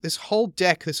This whole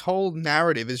deck, this whole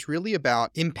narrative is really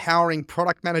about empowering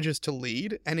product managers to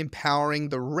lead and empowering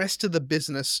the rest of the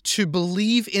business to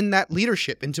believe in that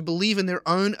leadership and to believe in their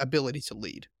own ability to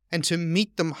lead and to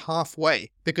meet them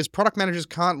halfway, because product managers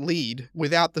can't lead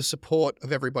without the support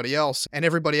of everybody else and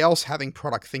everybody else having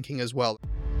product thinking as well.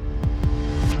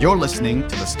 You're listening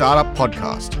to the Startup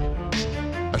Podcast,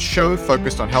 a show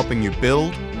focused on helping you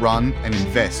build, run, and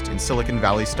invest in Silicon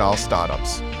Valley-style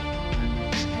startups.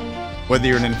 Whether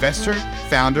you're an investor,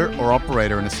 founder, or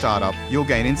operator in a startup, you'll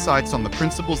gain insights on the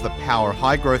principles that power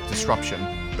high-growth disruption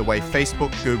the way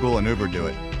Facebook, Google, and Uber do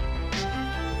it.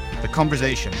 The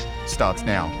conversation starts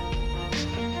now.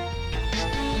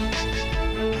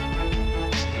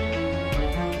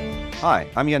 Hi,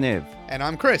 I'm Yaniv. And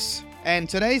I'm Chris. And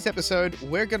today's episode,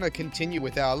 we're going to continue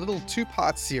with our little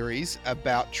two-part series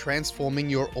about transforming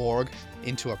your org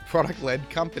into a product-led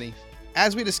company.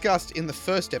 As we discussed in the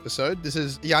first episode, this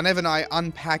is Yaniv and I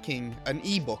unpacking an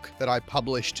ebook that I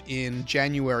published in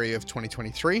January of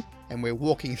 2023, and we're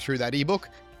walking through that ebook.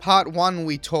 Part one,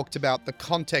 we talked about the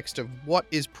context of what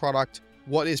is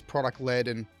product-led,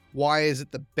 and why is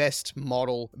it the best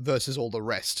model versus all the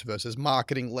rest, versus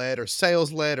marketing-led or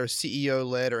sales-led or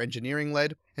CEO-led or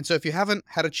engineering-led. And so if you haven't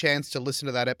had a chance to listen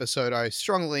to that episode, I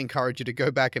strongly encourage you to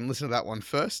go back and listen to that one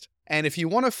first. And if you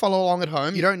want to follow along at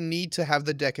home, you don't need to have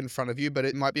the deck in front of you, but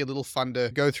it might be a little fun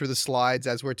to go through the slides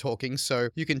as we're talking. So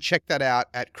you can check that out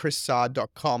at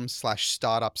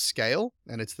chrissaad.com/startupscale.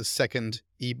 And it's the second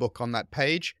ebook on that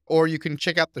page. Or you can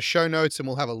check out the show notes and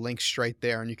we'll have a link straight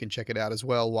there and you can check it out as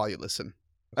well while you listen.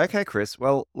 Okay, Chris.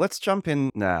 Well, let's jump in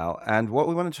now. And what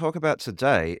we want to talk about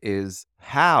today is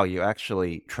how you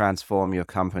actually transform your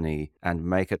company and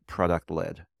make it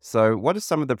product-led. So what are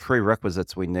some of the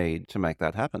prerequisites we need to make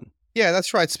that happen? Yeah,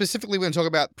 that's right. Specifically, we're going to talk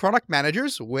about product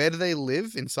managers. Where do they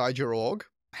live inside your org?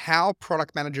 How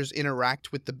product managers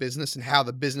interact with the business and how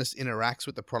the business interacts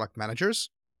with the product managers.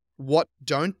 What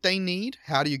don't they need?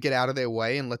 How do you get out of their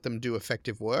way and let them do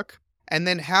effective work? And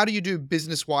then how do you do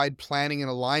business-wide planning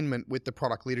and alignment with the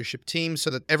product leadership team so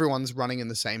that everyone's running in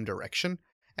the same direction?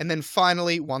 And then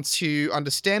finally, once you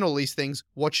understand all these things,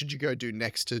 what should you go do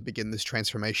next to begin this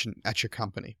transformation at your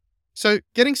company? So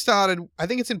getting started, I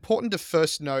think it's important to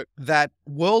first note that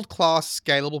world-class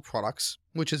scalable products,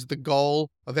 which is the goal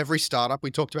of every startup, we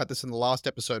talked about this in the last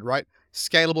episode, right?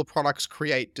 Scalable products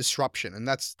create disruption, and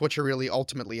that's what you're really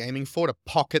ultimately aiming for, to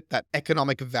pocket that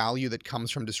economic value that comes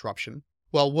from disruption.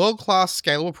 Well, world-class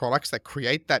scalable products that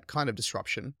create that kind of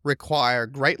disruption require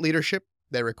great leadership,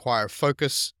 they require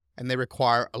focus, and they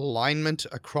require alignment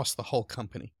across the whole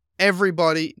company.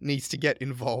 Everybody needs to get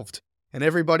involved, and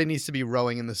everybody needs to be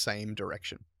rowing in the same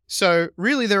direction. So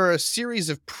really, there are a series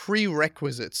of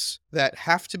prerequisites that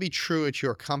have to be true at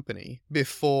your company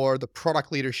before the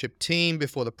product leadership team,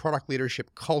 before the product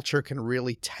leadership culture can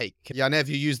really take. Yaniv,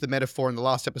 you used the metaphor in the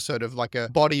last episode of like a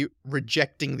body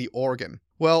rejecting the organ.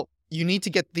 Well, you need to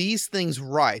get these things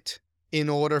right in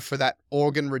order for that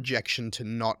organ rejection to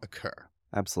not occur.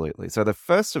 Absolutely. So the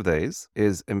first of these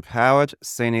is empowered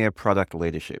senior product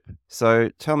leadership. So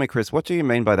tell me, Chris, what do you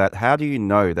mean by that? How do you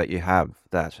know that you have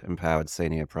that empowered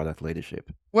senior product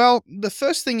leadership? Well, the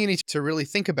first thing you need to really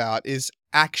think about is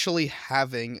actually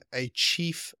having a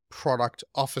chief product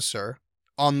officer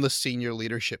on the senior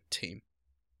leadership team.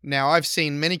 Now, I've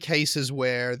seen many cases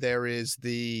where there is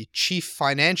the chief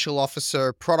financial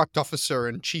officer, product officer,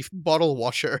 and chief bottle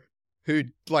washer who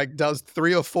does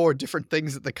 3 or 4 different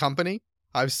things at the company.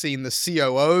 I've seen the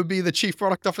COO be the chief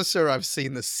product officer. I've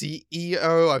seen the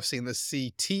CEO. I've seen the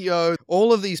CTO.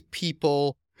 All of these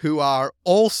people who are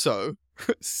also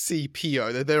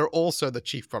CPO. They're also the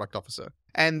chief product officer.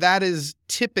 And that is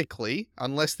typically,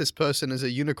 unless this person is a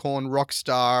unicorn rock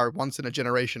star, once in a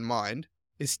generation mind,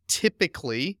 is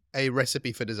typically a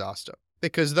recipe for disaster.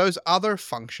 Because those other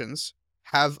functions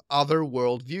have other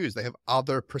worldviews. They have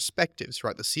other perspectives,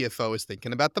 right? The CFO is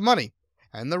thinking about the money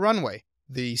and the runway.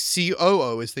 The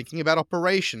COO is thinking about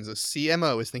operations. The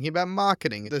CMO is thinking about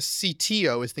marketing. The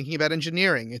CTO is thinking about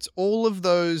engineering. It's all of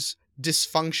those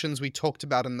dysfunctions we talked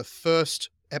about in the first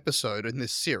episode in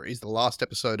this series, the last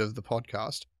episode of the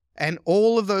podcast. And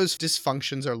all of those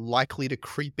dysfunctions are likely to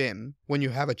creep in when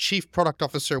you have a chief product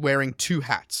officer wearing 2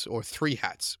 hats or 3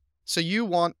 hats. So you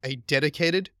want a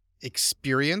dedicated,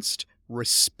 experienced,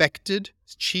 respected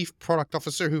chief product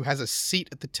officer who has a seat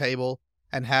at the table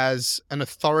and has an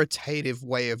authoritative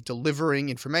way of delivering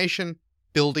information,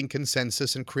 building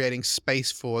consensus, and creating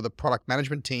space for the product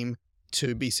management team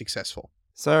to be successful.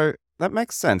 So that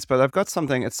makes sense, but I've got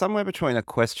something, it's somewhere between a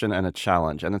question and a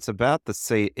challenge, and it's about the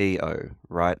CEO,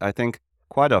 right? I think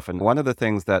quite often, one of the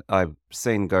things that I've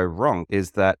seen go wrong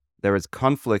is that there is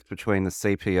conflict between the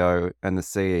CPO and the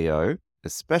CEO,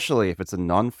 especially if it's a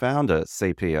non-founder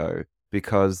CPO,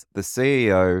 because the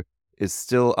CEO is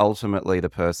still ultimately the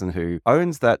person who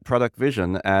owns that product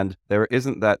vision, and there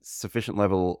isn't that sufficient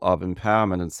level of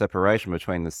empowerment and separation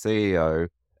between the CEO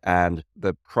and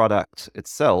the product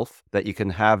itself that you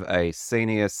can have a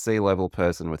senior C-level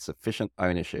person with sufficient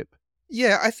ownership.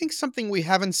 Yeah, I think something we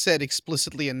haven't said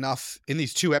explicitly enough in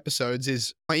these 2 episodes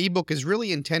is my ebook is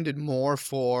really intended more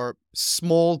for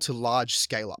small to large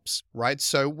scale-ups, right?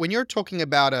 So when you're talking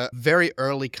about a very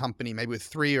early company, maybe with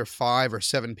 3 or 5 or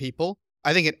 7 people,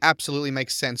 I think it absolutely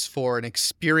makes sense for an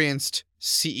experienced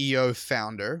CEO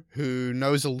founder who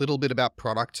knows a little bit about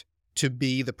product to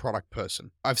be the product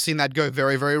person. I've seen that go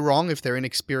very, very wrong if they're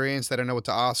inexperienced, they don't know what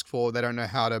to ask for, they don't know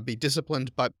how to be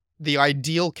disciplined, but the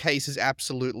ideal case is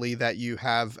absolutely that you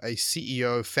have a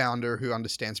CEO founder who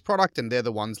understands product and they're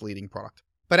the ones leading product.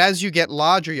 But as you get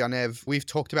larger, Yaniv, we've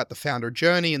talked about the founder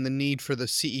journey and the need for the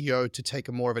CEO to take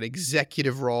a more of an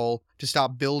executive role to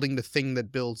start building the thing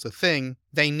that builds the thing.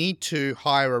 They need to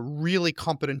hire a really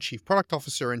competent chief product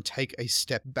officer and take a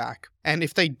step back. And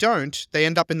if they don't, they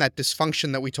end up in that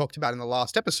dysfunction that we talked about in the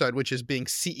last episode, which is being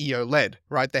CEO-led,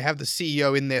 right? They have the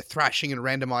CEO in there thrashing and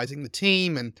randomizing the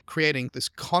team and creating this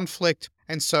conflict.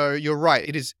 And so you're right,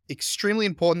 it is extremely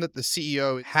important that the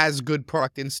CEO has good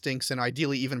product instincts and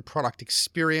ideally even product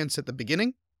experience at the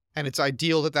beginning. And it's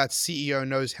ideal that that CEO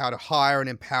knows how to hire and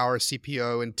empower a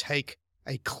CPO and take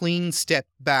a clean step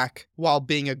back while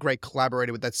being a great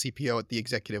collaborator with that CPO at the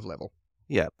executive level.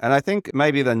 Yeah, and I think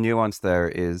maybe the nuance there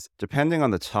is depending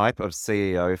on the type of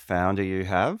CEO founder you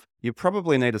have, you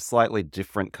probably need a slightly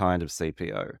different kind of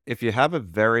CPO. If you have a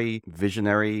very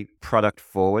visionary product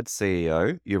forward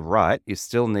CEO, you're right, you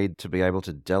still need to be able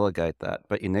to delegate that,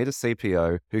 but you need a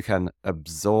CPO who can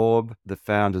absorb the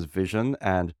founder's vision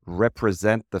and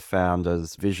represent the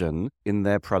founder's vision in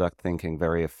their product thinking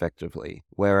very effectively.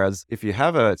 Whereas if you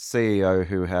have a CEO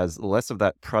who has less of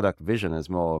that product vision, is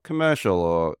more commercial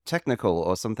or technical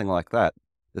or something like that,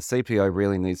 the CPO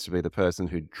really needs to be the person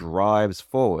who drives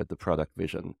forward the product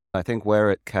vision. I think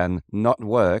where it can not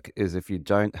work is if you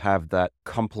don't have that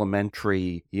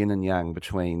complementary yin and yang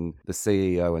between the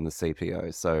CEO and the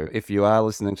CPO. So if you are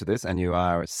listening to this and you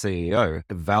are a CEO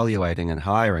evaluating and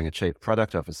hiring a chief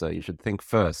product officer, you should think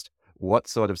first, what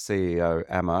sort of CEO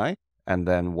am I? And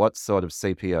then what sort of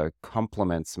CPO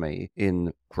complements me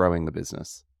in growing the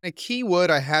business? A key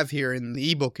word I have here in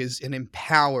the ebook is an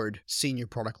empowered senior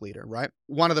product leader, right?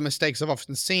 One of the mistakes I've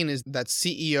often seen is that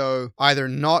CEO either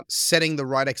not setting the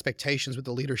right expectations with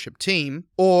the leadership team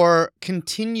or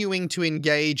continuing to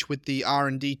engage with the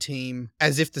R&D team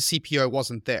as if the CPO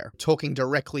wasn't there, talking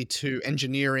directly to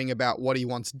engineering about what he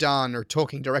wants done or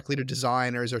talking directly to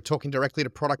designers or talking directly to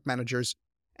product managers.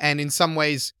 And in some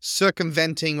ways,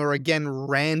 circumventing or again,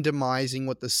 randomizing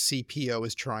what the CPO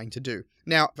is trying to do.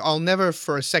 Now, I'll never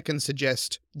for a second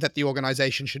suggest that the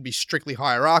organization should be strictly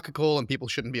hierarchical and people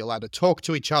shouldn't be allowed to talk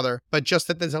to each other, but just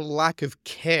that there's a lack of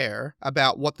care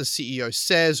about what the CEO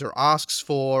says or asks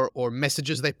for or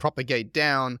messages they propagate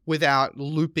down without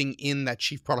looping in that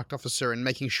chief product officer and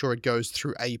making sure it goes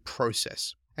through a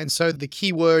process. And so the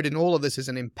key word in all of this is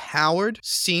an empowered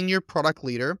senior product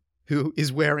leader who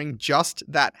is wearing just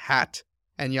that hat.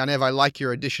 And Yaniv, I like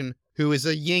your addition, who is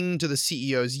a yin to the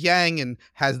CEO's yang and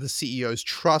has the CEO's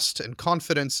trust and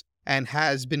confidence and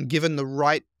has been given the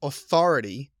right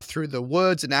authority through the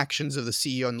words and actions of the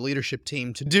CEO and leadership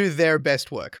team to do their best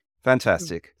work.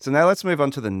 Fantastic. So now let's move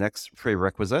on to the next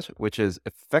prerequisite, which is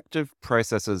effective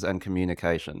processes and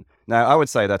communication. Now, I would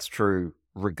say that's true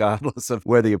regardless of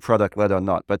whether you're product-led or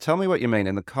not. But tell me what you mean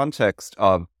in the context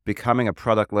of becoming a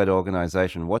product-led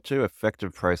organization. What do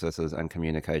effective processes and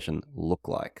communication look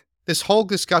like? This whole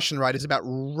discussion, right, is about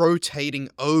rotating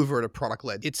over to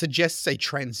product-led. It suggests a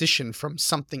transition from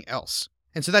something else.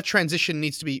 And so that transition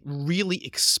needs to be really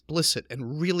explicit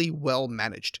and really well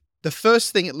managed. The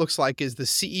first thing it looks like is the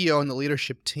CEO and the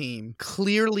leadership team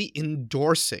clearly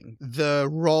endorsing the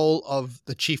role of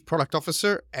the chief product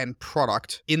officer and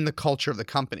product in the culture of the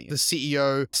company. The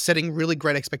CEO setting really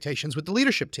great expectations with the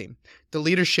leadership team. The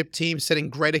leadership team setting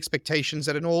great expectations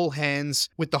at an all hands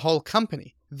with the whole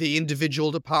company. The individual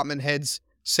department heads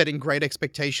setting great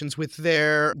expectations with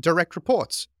their direct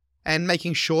reports and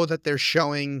making sure that they're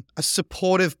showing a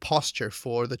supportive posture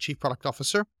for the chief product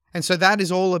officer. And so that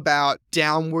is all about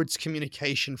downwards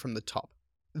communication from the top.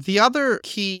 The other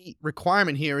key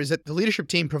requirement here is that the leadership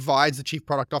team provides the chief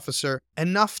product officer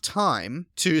enough time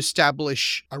to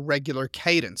establish a regular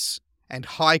cadence and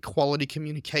high quality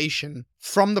communication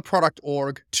from the product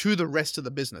org to the rest of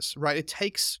the business, right? It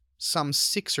takes some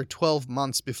 6 or 12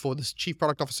 months before this chief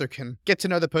product officer can get to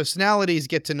know the personalities,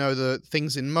 get to know the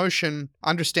things in motion,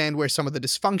 understand where some of the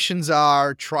dysfunctions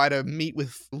are, try to meet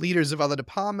with leaders of other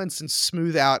departments and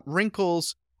smooth out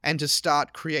wrinkles, and to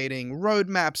start creating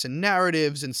roadmaps and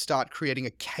narratives and start creating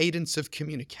a cadence of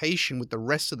communication with the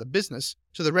rest of the business,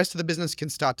 so the rest of the business can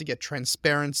start to get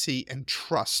transparency and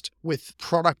trust with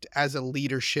product as a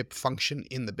leadership function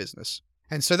in the business.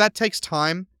 And so that takes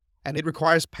time and it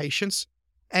requires patience.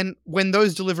 And when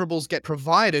those deliverables get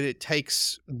provided, it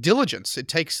takes diligence. It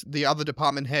takes the other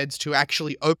department heads to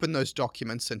actually open those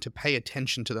documents and to pay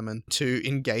attention to them and to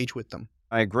engage with them.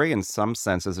 I agree in some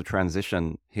sense as a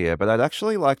transition here, but I'd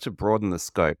actually like to broaden the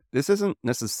scope. This isn't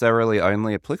necessarily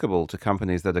only applicable to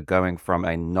companies that are going from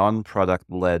a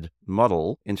non-product-led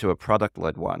model into a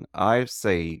product-led one. I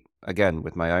see, again,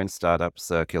 with my own startup,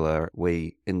 Circular,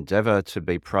 we endeavor to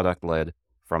be product-led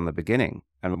from the beginning,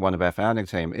 and one of our founding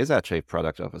team is our chief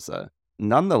product officer.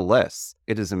 Nonetheless,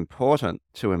 it is important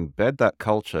to embed that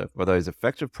culture for those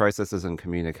effective processes and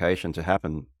communication to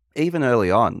happen. Even early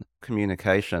on,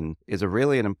 communication is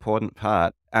an important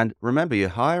part. And remember, you're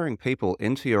hiring people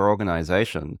into your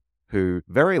organization who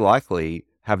very likely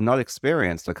have not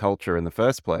experienced a culture in the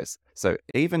first place. So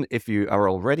even if you are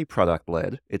already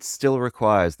product-led, it still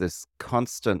requires this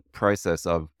constant process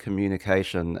of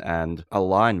communication and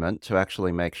alignment to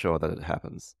actually make sure that it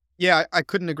happens. Yeah, I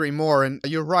couldn't agree more. And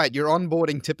you're right. You're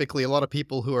onboarding typically a lot of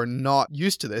people who are not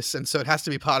used to this. And so it has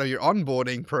to be part of your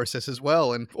onboarding process as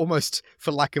well. And almost,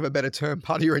 for lack of a better term,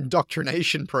 part of your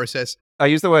indoctrination process. I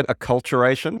use the word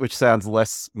acculturation, which sounds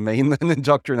less mean than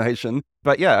indoctrination.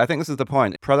 But yeah, I think this is the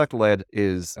point. Product-led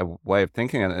is a way of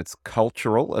thinking, and it's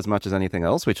cultural as much as anything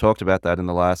else. We talked about that in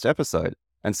the last episode.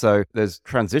 And so there's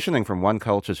transitioning from one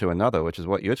culture to another, which is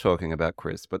what you're talking about,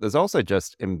 Chris. But there's also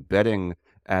just embedding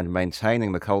and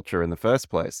maintaining the culture in the first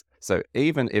place. So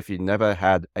even if you never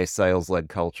had a sales-led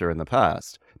culture in the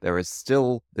past, there is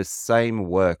still this same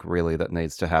work really that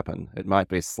needs to happen. It might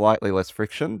be slightly less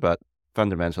friction, but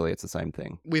fundamentally it's the same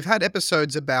thing. We've had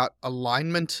episodes about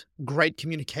alignment, great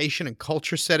communication, and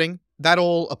culture setting. That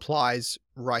all applies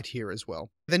right here as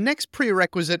well. The next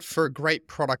prerequisite for great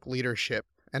product leadership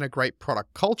and a great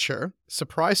product culture,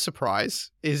 surprise,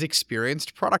 surprise, is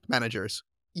experienced product managers.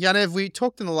 Yaniv, we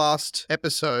talked in the last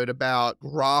episode about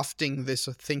grafting this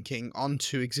thinking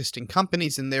onto existing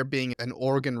companies and there being an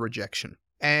organ rejection.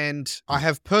 And I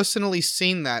have personally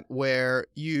seen that where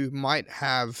you might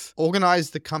have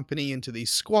organized the company into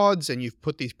these squads and you've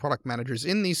put these product managers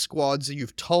in these squads and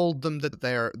you've told them that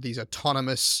they're these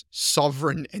autonomous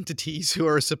sovereign entities who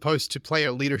are supposed to play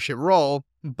a leadership role.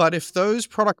 But if those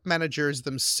product managers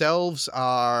themselves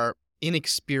are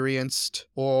inexperienced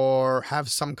or have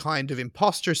some kind of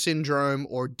imposter syndrome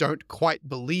or don't quite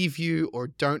believe you or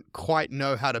don't quite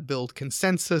know how to build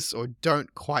consensus or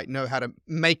don't quite know how to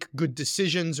make good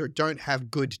decisions or don't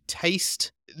have good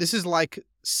taste, this is like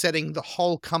setting the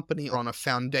whole company on a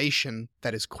foundation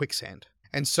that is quicksand.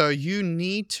 And so you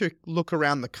need to look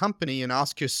around the company and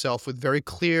ask yourself with very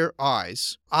clear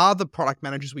eyes, are the product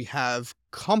managers we have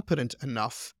competent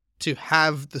enough to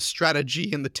have the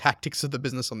strategy and the tactics of the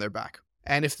business on their back?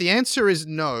 And if the answer is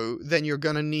no, then you're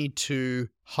going to need to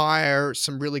hire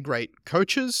some really great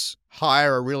coaches,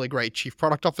 hire a really great chief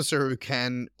product officer who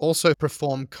can also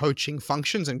perform coaching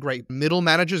functions and great middle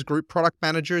managers, group product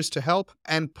managers to help,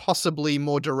 and possibly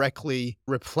more directly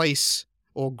replace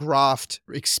or graft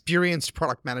experienced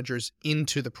product managers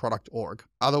into the product org.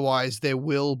 Otherwise, there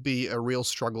will be a real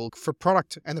struggle for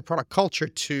product and the product culture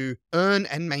to earn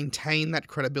and maintain that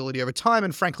credibility over time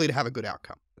and, frankly, to have a good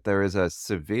outcome. There is a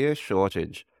severe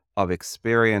shortage of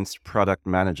experienced product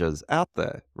managers out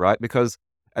there, right? Because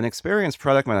an experienced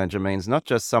product manager means not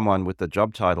just someone with the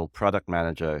job title product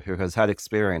manager who has had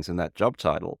experience in that job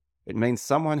title. It means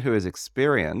someone who is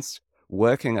experienced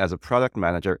working as a product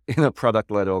manager in a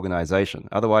product-led organization.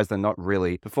 Otherwise, they're not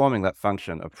really performing that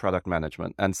function of product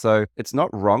management. And so it's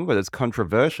not wrong, but it's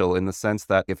controversial in the sense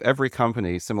that if every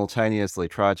company simultaneously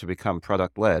tried to become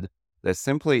product-led, there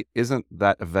simply isn't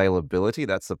that availability,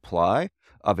 that supply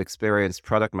of experienced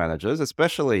product managers,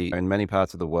 especially in many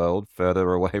parts of the world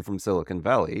further away from Silicon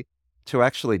Valley, to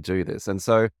actually do this. And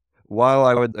so while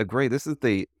I would agree, this is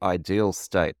the ideal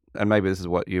state, and maybe this is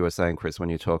what you were saying, Chris, when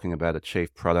you're talking about a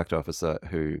chief product officer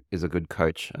who is a good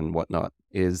coach and whatnot,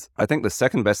 is I think the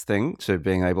second best thing to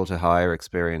being able to hire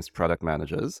experienced product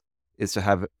managers is to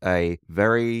have a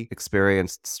very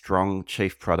experienced, strong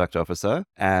chief product officer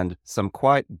and some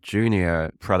quite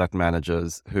junior product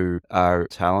managers who are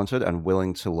talented and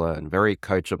willing to learn, very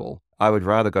coachable. I would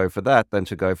rather go for that than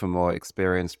to go for more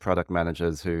experienced product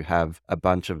managers who have a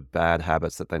bunch of bad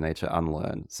habits that they need to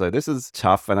unlearn. So this is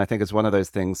tough. And I think it's one of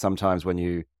those things sometimes when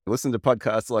you listen to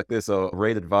podcasts like this or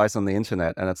read advice on the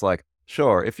internet, and it's like,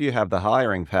 sure, if you have the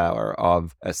hiring power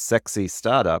of a sexy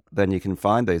startup, then you can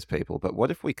find these people. But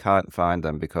what if we can't find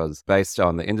them because based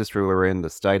on the industry we're in, the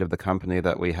state of the company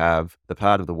that we have, the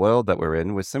part of the world that we're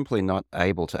in, we're simply not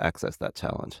able to access that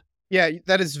talent? Yeah,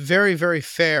 that is very, very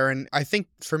fair. And I think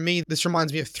for me, this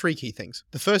reminds me of three key things.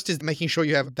 The first is making sure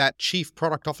you have that chief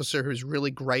product officer who's really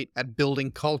great at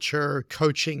building culture,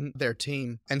 coaching their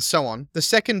team, and so on. The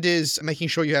second is making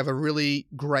sure you have a really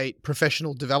great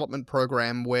professional development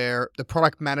program where the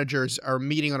product managers are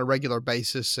meeting on a regular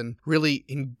basis and really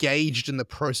engaged in the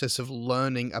process of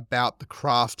learning about the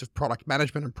craft of product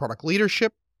management and product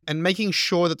leadership, and making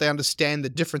sure that they understand the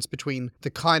difference between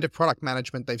the kind of product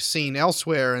management they've seen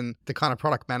elsewhere and the kind of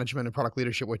product management and product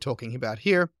leadership we're talking about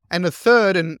here. And the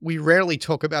third, and we rarely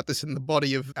talk about this in the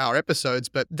body of our episodes,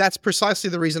 but that's precisely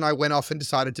the reason I went off and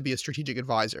decided to be a strategic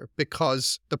advisor,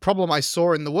 because the problem I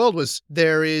saw in the world was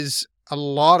there is a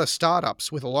lot of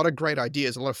startups with a lot of great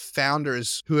ideas, a lot of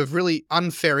founders who have really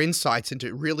unfair insights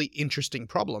into really interesting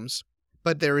problems.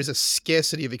 But there is a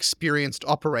scarcity of experienced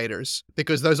operators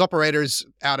because those operators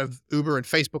out of Uber and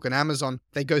Facebook and Amazon,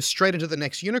 they go straight into the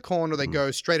next unicorn, or they go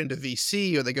straight into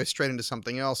VC, or they go straight into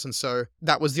something else. And so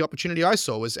that was the opportunity I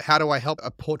saw, was how do I help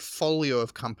a portfolio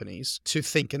of companies to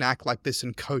think and act like this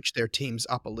and coach their teams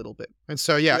up a little bit? And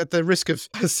so, yeah, at the risk of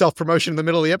self-promotion in the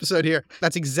middle of the episode here,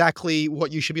 that's exactly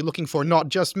what you should be looking for. Not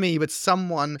just me, but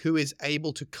someone who is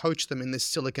able to coach them in this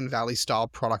Silicon Valley style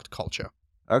product culture.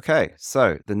 Okay,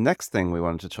 so the next thing we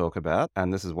wanted to talk about,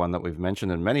 and this is one that we've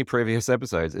mentioned in many previous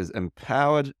episodes, is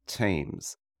empowered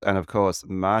teams. And of course,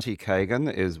 Marty Cagan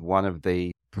is one of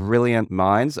the brilliant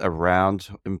minds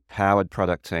around empowered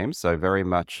product teams. So very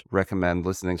much recommend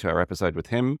listening to our episode with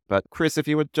him. But Chris, if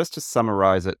you were just to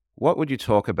summarize it, what would you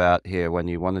talk about here when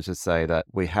you wanted to say that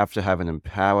we have to have an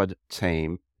empowered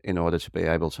team in order to be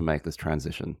able to make this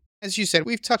transition? As you said,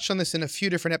 we've touched on this in a few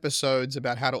different episodes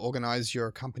about how to organize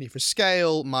your company for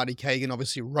scale. Marty Cagan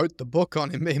obviously wrote the book on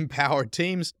empowered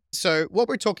teams. So what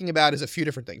we're talking about is a few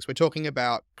different things. We're talking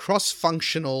about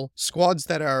cross-functional squads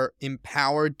that are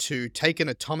empowered to take an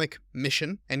atomic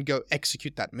mission and go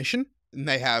execute that mission. And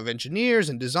they have engineers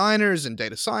and designers and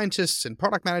data scientists and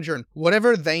product manager and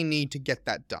whatever they need to get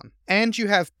that done. And you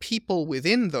have people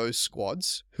within those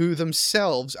squads who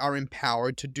themselves are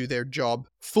empowered to do their job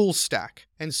full stack.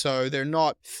 And so they're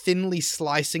not thinly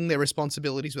slicing their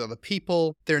responsibilities with other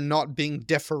people. They're not being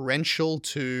deferential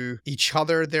to each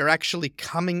other. They're actually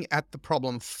coming at the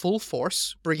problem full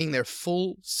force, bringing their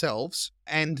full selves,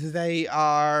 and they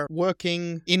are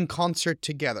working in concert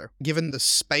together, given the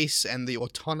space and the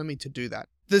autonomy to do that.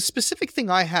 The specific thing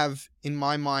I have in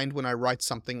my mind when I write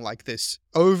something like this,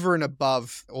 over and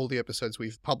above all the episodes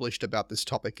we've published about this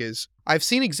topic, is I've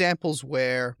seen examples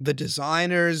where the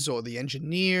designers or the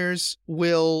engineers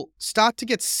will start to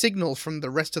get signal from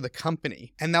the rest of the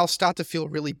company, and they'll start to feel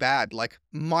really bad. Like,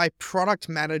 my product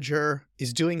manager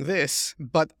is doing this,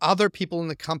 but other people in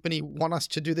the company want us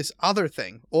to do this other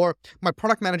thing. Or my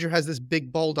product manager has this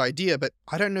big, bold idea, but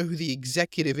I don't know who the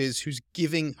executive is who's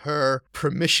giving her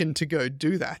permission to go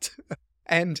do that.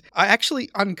 And I actually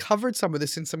uncovered some of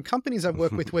this in some companies I've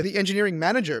worked with where the engineering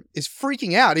manager is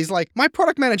freaking out. He's like, my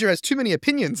product manager has too many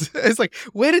opinions. It's like,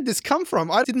 where did this come from?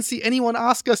 I didn't see anyone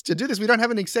ask us to do this. We don't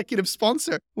have an executive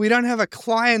sponsor. We don't have a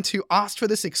client who asked for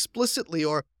this explicitly.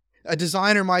 Or a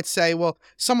designer might say, well,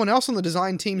 someone else on the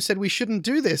design team said we shouldn't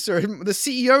do this, or the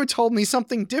CEO told me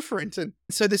something different. And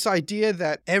so this idea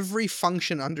that every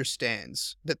function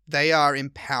understands that they are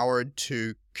empowered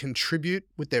to contribute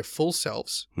with their full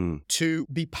selves, to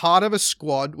be part of a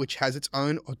squad which has its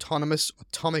own autonomous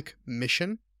atomic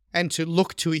mission, and to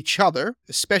look to each other,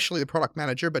 especially the product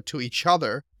manager, but to each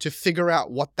other to figure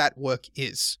out what that work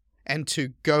is and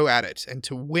to go at it and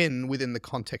to win within the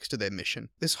context of their mission.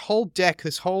 This whole deck,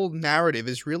 this whole narrative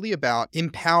is really about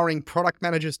empowering product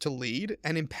managers to lead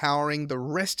and empowering the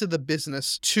rest of the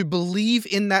business to believe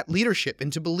in that leadership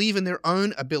and to believe in their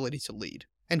own ability to lead,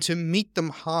 and to meet them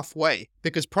halfway,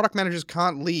 because product managers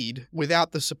can't lead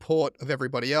without the support of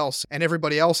everybody else, and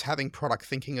everybody else having product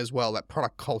thinking as well, that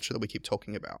product culture that we keep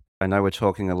talking about. I know we're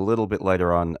talking a little bit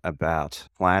later on about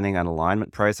planning and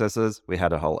alignment processes. We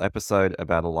had a whole episode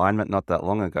about alignment not that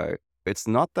long ago. It's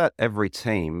not that every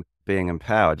team being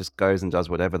empowered just goes and does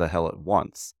whatever the hell it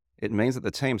wants. It means that the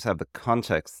teams have the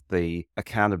context, the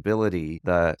accountability,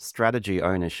 the strategy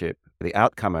ownership, the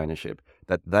outcome ownership,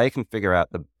 that they can figure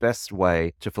out the best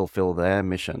way to fulfill their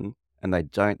mission and they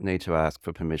don't need to ask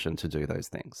for permission to do those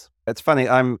things. It's funny,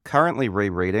 I'm currently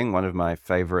rereading one of my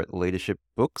favorite leadership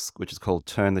books, which is called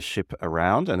Turn the Ship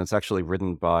Around, and it's actually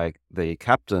written by the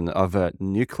captain of a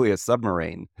nuclear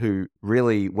submarine who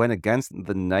really went against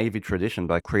the Navy tradition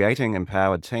by creating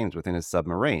empowered teams within his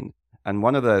submarine. And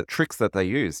one of the tricks that they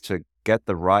use to get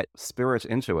the right spirit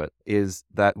into it is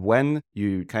that when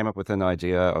you came up with an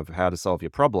idea of how to solve your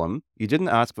problem, you didn't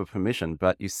ask for permission,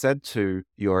 but you said to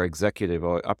your executive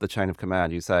or up the chain of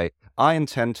command, you say, I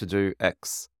intend to do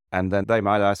X. And then they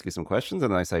might ask you some questions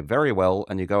and they say, very well,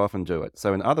 and you go off and do it.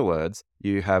 So in other words,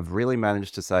 you have really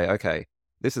managed to say, okay,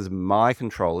 this is my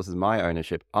control, this is my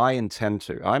ownership. I intend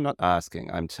to. I'm not asking,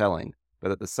 I'm telling.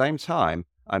 But at the same time,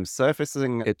 I'm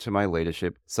surfacing it to my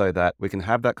leadership so that we can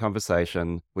have that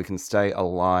conversation, we can stay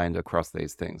aligned across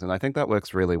these things. And I think that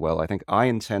works really well. I think I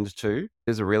intend to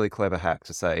is a really clever hack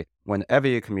to say, whenever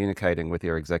you're communicating with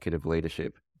your executive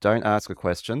leadership, don't ask a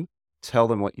question, tell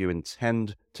them what you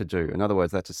intend to do. In other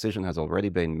words, that decision has already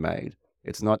been made.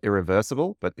 It's not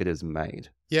irreversible, but it is made.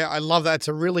 Yeah, I love that. It's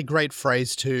a really great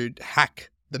phrase to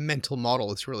hack the mental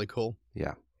model. It's really cool.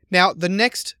 Yeah. Now, the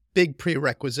next big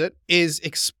prerequisite is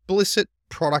explicit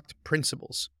product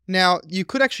principles. Now, you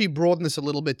could actually broaden this a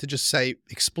little bit to just say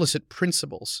explicit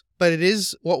principles, but it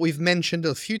is what we've mentioned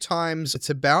a few times. It's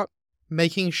about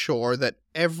making sure that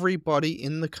everybody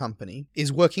in the company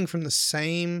is working from the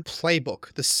same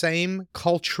playbook, the same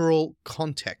cultural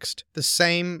context, the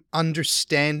same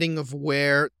understanding of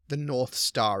where the North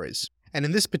Star is. And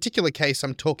in this particular case,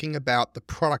 I'm talking about the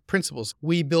product principles.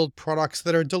 We build products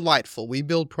that are delightful. We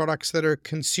build products that are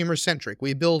consumer-centric.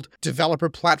 We build developer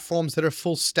platforms that are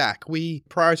full stack. We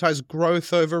prioritize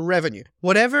growth over revenue.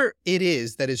 Whatever it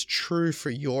is that is true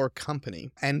for your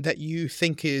company and that you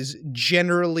think is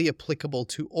generally applicable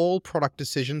to all product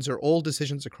decisions or all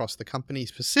decisions across the company,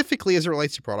 specifically as it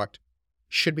relates to product,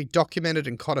 should be documented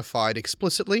and codified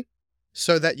explicitly,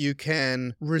 so that you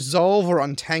can resolve or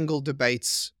untangle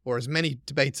debates, or as many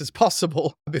debates as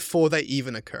possible, before they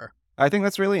even occur. I think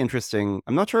that's really interesting.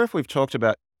 I'm not sure if we've talked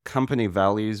about company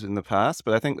values in the past,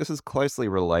 but I think this is closely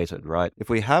related, right? If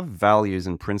we have values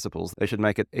and principles, they should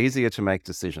make it easier to make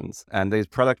decisions. And these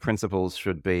product principles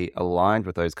should be aligned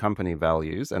with those company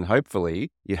values. And hopefully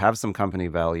you have some company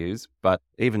values, but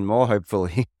even more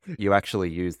hopefully, you actually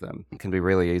use them. It can be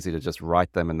really easy to just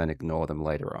write them and then ignore them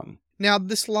later on. Now,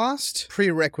 this last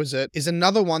prerequisite is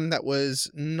another one that was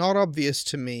not obvious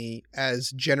to me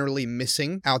as generally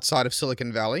missing outside of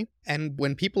Silicon Valley. And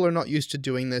when people are not used to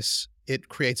doing this, it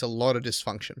creates a lot of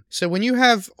dysfunction. So when you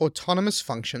have autonomous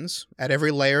functions at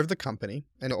every layer of the company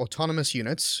and autonomous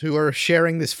units who are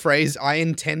sharing this phrase, I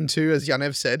intend to, as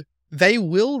Yaniv said, they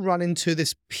will run into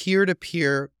this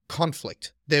peer-to-peer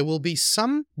conflict. There will be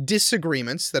some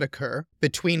disagreements that occur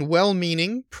between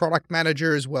well-meaning product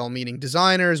managers, well-meaning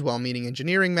designers, well-meaning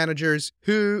engineering managers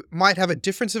who might have a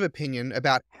difference of opinion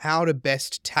about how to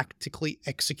best tactically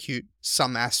execute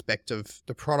some aspect of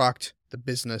the product, the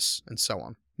business, and so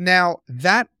on. Now,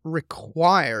 that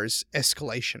requires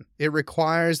escalation. It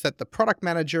requires that the product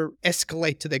manager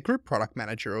escalate to their group product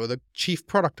manager or the chief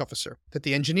product officer, that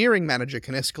the engineering manager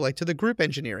can escalate to the group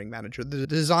engineering manager, the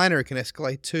designer can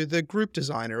escalate to the group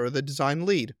designer or the design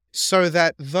lead, so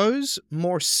that those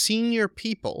more senior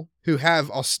people who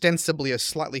have ostensibly a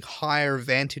slightly higher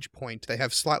vantage point, they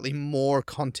have slightly more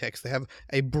context, they have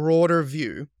a broader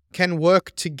view, can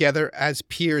work together as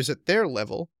peers at their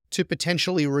level to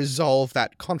potentially resolve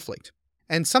that conflict.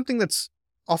 And something that's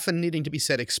often needing to be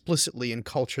said explicitly in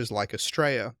cultures like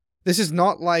Australia. This is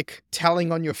not like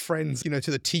telling on your friends,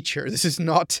 to the teacher. This is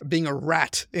not being a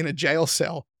rat in a jail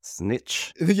cell.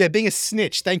 Snitch. Yeah, being a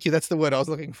snitch. Thank you. That's the word I was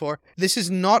looking for. This is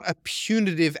not a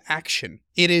punitive action.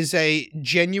 It is a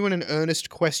genuine and earnest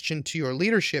question to your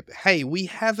leadership. Hey, we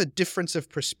have a difference of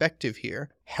perspective here.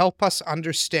 Help us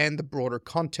understand the broader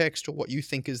context or what you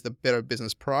think is the better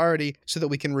business priority so that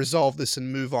we can resolve this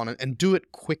and move on and do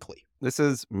it quickly. This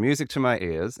is music to my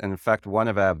ears. And in fact, one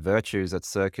of our virtues at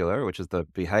Circular, which is the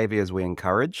behaviors we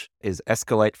encourage, is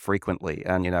escalate frequently.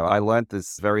 And, I learned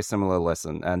this very similar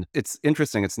lesson. And it's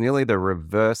interesting. It's nearly the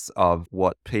reverse of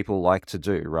what people like to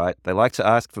do, right? They like to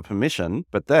ask for permission,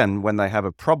 but then when they have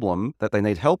a problem that they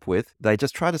need help with, they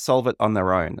just try to solve it on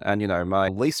their own. And, my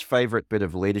least favorite bit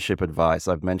of leadership advice,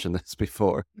 I've mentioned this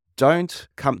before, don't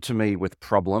come to me with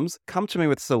problems, come to me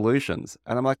with solutions.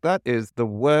 And I'm like, that is the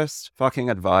worst fucking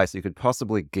advice you could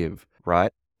possibly give,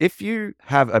 right? If you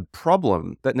have a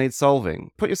problem that needs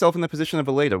solving, put yourself in the position of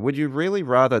a leader. Would you really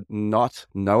rather not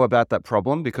know about that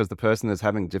problem because the person is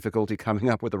having difficulty coming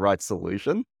up with the right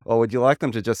solution? Or would you like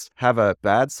them to just have a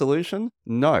bad solution?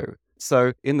 No.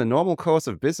 So in the normal course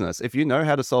of business, if you know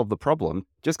how to solve the problem,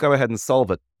 just go ahead and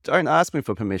solve it. Don't ask me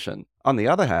for permission. On the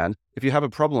other hand, if you have a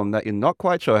problem that you're not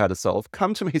quite sure how to solve,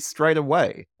 come to me straight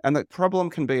away. And the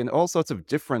problem can be in all sorts of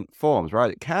different forms,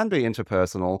 right? It can be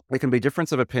interpersonal. It can be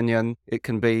difference of opinion. It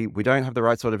can be we don't have the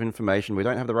right sort of information. We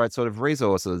don't have the right sort of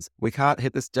resources. We can't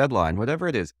hit this deadline, whatever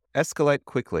it is. Escalate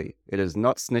quickly. It is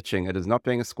not snitching. It is not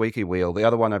being a squeaky wheel. The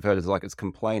other one I've heard is like it's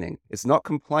complaining. It's not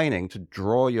complaining to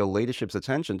draw your leadership's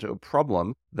attention to a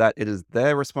problem that it is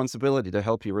their responsibility to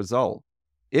help you resolve.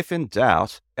 If in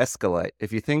doubt, escalate.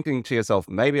 If you're thinking to yourself,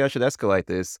 maybe I should escalate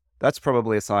this, that's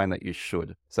probably a sign that you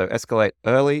should. So escalate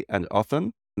early and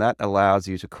often. That allows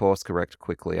you to course correct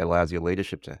quickly, allows your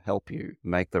leadership to help you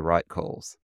make the right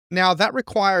calls. Now, that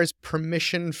requires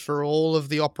permission for all of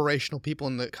the operational people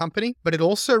in the company, but it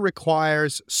also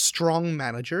requires strong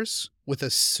managers with a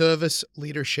service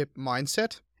leadership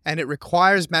mindset, and it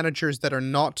requires managers that are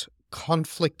not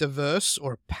conflict averse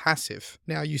or passive.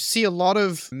 Now, you see a lot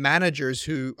of managers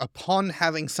who, upon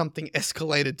having something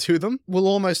escalated to them, will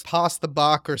almost pass the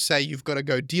buck or say, you've got to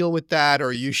go deal with that,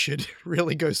 or you should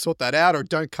really go sort that out, or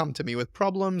don't come to me with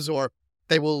problems, or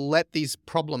they will let these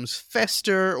problems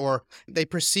fester, or they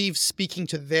perceive speaking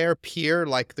to their peer,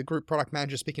 like the group product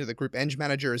manager speaking to the group eng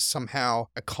manager, is somehow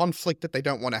a conflict that they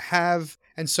don't want to have.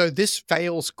 And so this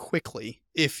fails quickly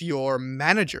if your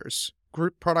managers,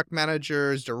 group product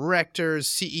managers, directors,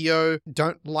 CEO,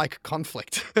 don't like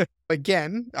conflict.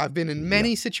 Again, I've been in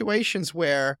many situations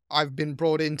where I've been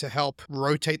brought in to help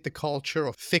rotate the culture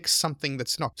or fix something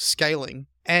that's not scaling.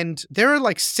 And there are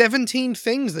like 17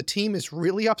 things the team is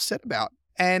really upset about.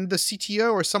 And the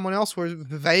CTO or someone else were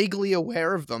vaguely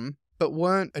aware of them, but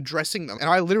weren't addressing them. And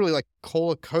I literally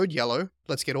call a code yellow.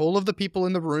 Let's get all of the people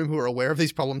in the room who are aware of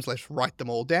these problems. Let's write them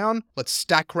all down. Let's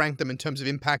stack rank them in terms of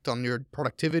impact on your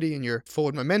productivity and your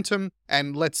forward momentum.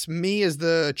 And let's me as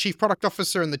the chief product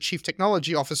officer and the chief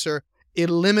technology officer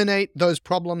eliminate those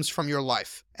problems from your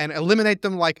life and eliminate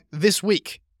them like this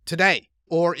week, today,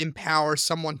 or empower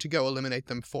someone to go eliminate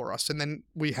them for us. And then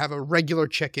we have a regular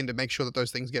check-in to make sure that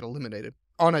those things get eliminated.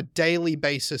 On a daily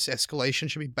basis, escalation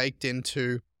should be baked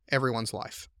into everyone's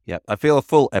life. Yeah, I feel a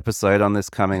full episode on this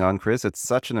coming on, Chris. It's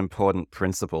such an important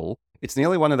principle. It's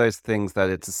nearly one of those things that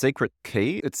it's a secret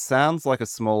key. It sounds like a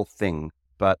small thing,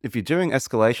 but if you're doing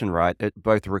escalation right, it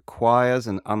both requires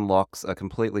and unlocks a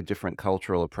completely different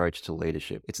cultural approach to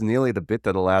leadership. It's nearly the bit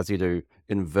that allows you to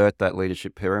invert that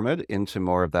leadership pyramid into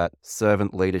more of that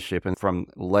servant leadership and from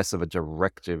less of a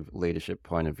directive leadership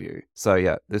point of view. So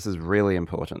yeah, this is really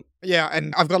important. Yeah,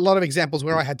 and I've got a lot of examples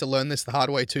where I had to learn this the hard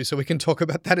way too, so we can talk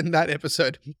about that in that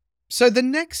episode. So the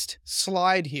next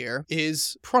slide here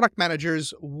is product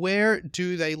managers. Where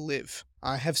do they live?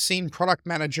 I have seen product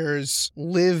managers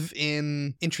live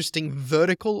in interesting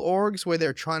vertical orgs where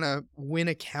they're trying to win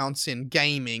accounts in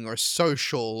gaming or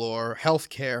social or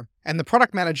healthcare. And the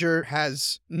product manager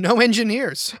has no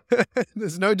engineers.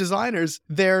 There's no designers.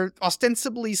 They're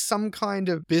ostensibly some kind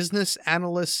of business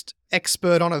analyst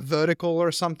expert on a vertical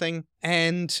or something.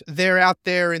 And they're out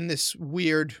there in this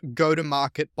weird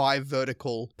go-to-market by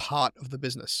vertical part of the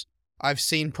business. I've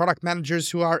seen product managers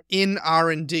who are in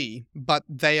R&D, but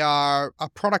they are a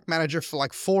product manager for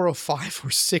like 4 or 5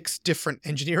 or 6 different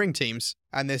engineering teams,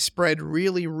 and they're spread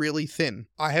really, really thin.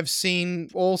 I have seen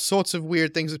all sorts of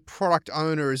weird things with product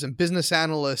owners and business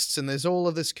analysts, and there's all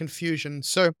of this confusion.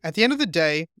 So at the end of the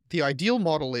day, the ideal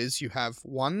model is you have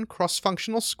one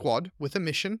cross-functional squad with a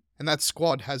mission, and that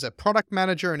squad has a product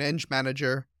manager, an eng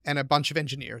manager, and a bunch of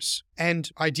engineers, and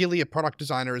ideally a product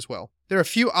designer as well. There are a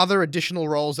few other additional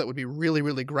roles that would be really,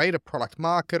 really great, a product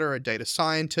marketer, a data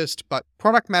scientist, but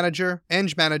product manager, eng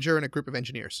manager, and a group of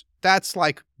engineers. That's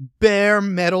like bare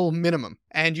metal minimum.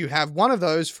 And you have one of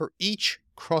those for each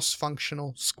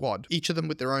cross-functional squad, each of them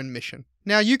with their own mission.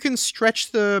 Now, you can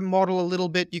stretch the model a little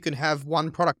bit. You can have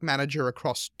one product manager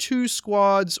across 2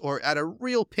 squads, or at a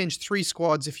real pinch, 3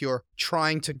 squads if you're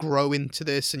trying to grow into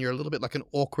this and you're a little bit like an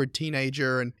awkward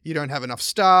teenager and you don't have enough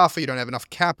staff or you don't have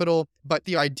enough capital. But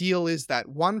the ideal is that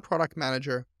one product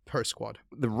manager per squad.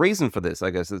 The reason for this, I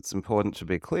guess it's important to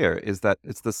be clear, is that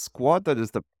it's the squad that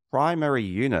is the primary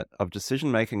unit of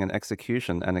decision-making and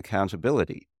execution and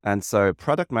accountability. And so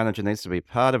product manager needs to be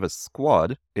part of a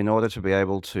squad in order to be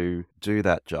able to do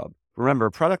that job. Remember,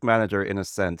 a product manager, in a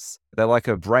sense, they're like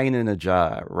a brain in a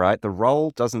jar, right? The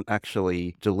role doesn't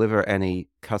actually deliver any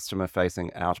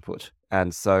customer-facing output.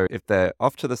 And so if they're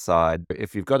off to the side,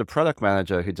 if you've got a product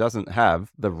manager who doesn't have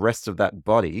the rest of that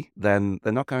body, then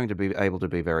they're not going to be able to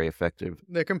be very effective.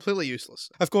 They're completely useless.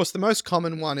 Of course, the most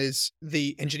common one is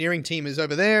the engineering team is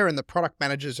over there and the product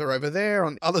managers are over there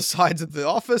on other sides of the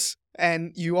office.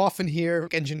 And you often hear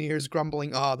engineers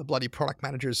grumbling, the bloody product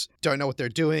managers don't know what they're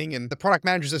doing. And the product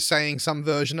managers are saying some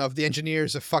version of the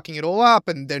engineers are fucking it all up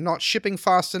and they're not shipping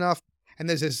fast enough. And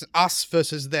there's this us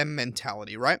versus them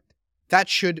mentality, right? That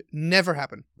should never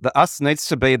happen. The us needs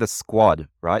to be the squad,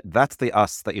 right? That's the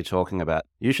us that you're talking about.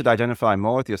 You should identify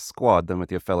more with your squad than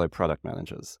with your fellow product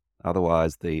managers.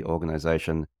 Otherwise, the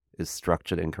organization is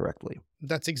structured incorrectly.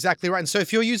 That's exactly right. And so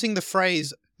if you're using the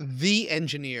phrase the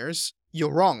engineers,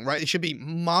 you're wrong, right? It should be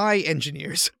my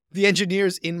engineers, the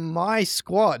engineers in my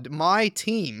squad, my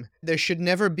team. There should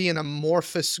never be an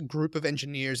amorphous group of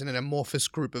engineers and an amorphous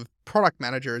group of product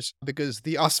managers because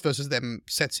the us versus them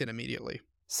sets in immediately.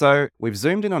 So we've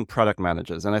zoomed in on product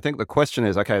managers, and I think the question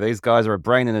is, okay, these guys are a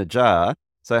brain in a jar.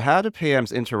 So how do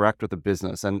PMs interact with the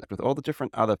business and with all the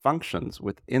different other functions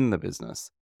within the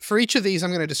business? For each of these, I'm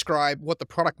going to describe what the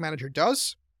product manager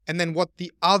does and then what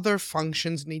the other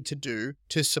functions need to do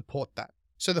to support that.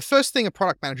 So the first thing a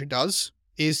product manager does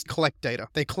is collect data.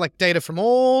 They collect data from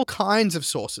all kinds of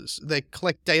sources. They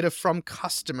collect data from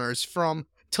customers, from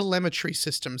telemetry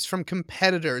systems, from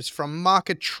competitors, from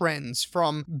market trends,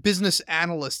 from business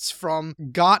analysts, from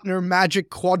Gartner Magic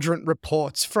Quadrant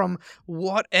reports, from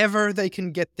whatever they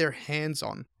can get their hands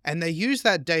on. And they use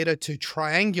that data to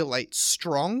triangulate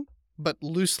strong but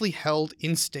loosely held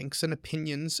instincts and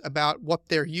opinions about what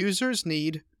their users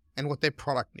need and what their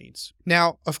product needs.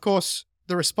 Now, of course,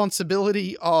 the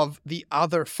responsibility of the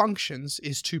other functions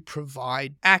is to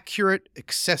provide accurate,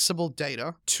 accessible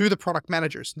data to the product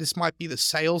managers. This might be the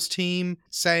sales team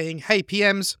saying, hey,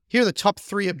 PMs, here are the top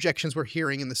 3 objections we're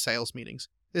hearing in the sales meetings.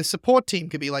 The support team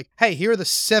could be like, hey, here are the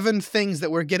 7 things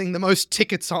that we're getting the most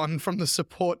tickets on from the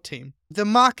support team. The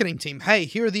marketing team, hey,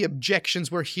 here are the objections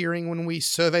we're hearing when we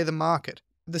survey the market.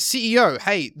 The CEO,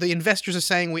 hey, the investors are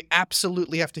saying we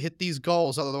absolutely have to hit these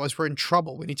goals, otherwise we're in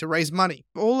trouble. We need to raise money.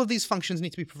 All of these functions need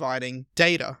to be providing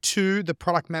data to the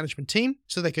product management team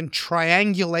so they can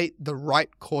triangulate the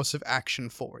right course of action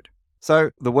forward.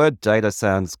 So the word data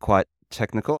sounds quite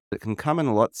technical. It can come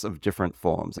in lots of different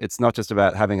forms. It's not just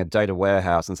about having a data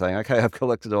warehouse and saying, okay, I've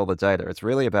collected all the data. It's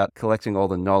really about collecting all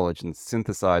the knowledge and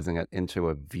synthesizing it into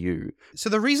a view. So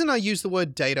the reason I use the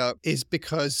word data is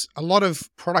because a lot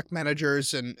of product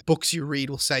managers and books you read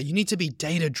will say you need to be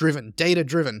data-driven.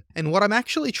 And what I'm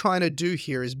actually trying to do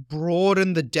here is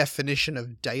broaden the definition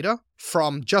of data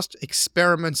from just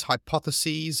experiments,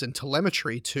 hypotheses, and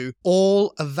telemetry to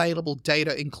all available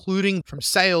data, including from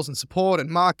sales and support and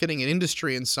marketing and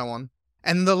industry and so on.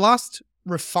 And the last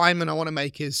refinement I want to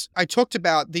make is I talked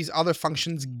about these other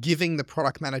functions giving the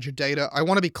product manager data. I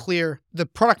want to be clear, the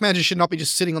product manager should not be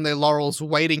just sitting on their laurels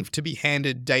waiting to be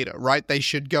handed data, right? They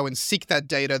should go and seek that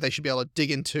data. They should be able to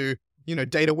dig into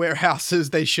data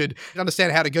warehouses. They should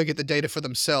understand how to go get the data for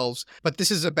themselves. But this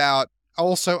is about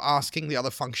also asking the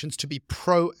other functions to be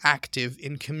proactive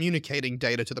in communicating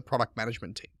data to the product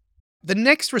management team. The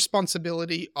next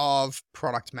responsibility of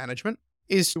product management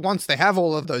is, once they have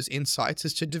all of those insights,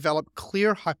 is to develop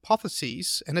clear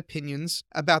hypotheses and opinions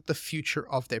about the future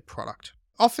of their product.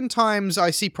 Oftentimes,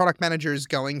 I see product managers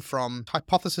going from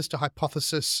hypothesis to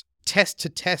hypothesis, test to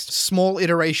test, small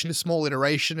iteration to small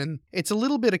iteration, and it's a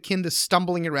little bit akin to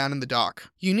stumbling around in the dark.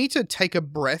 You need to take a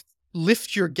breath,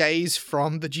 lift your gaze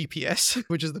from the GPS,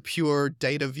 which is the pure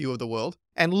data view of the world,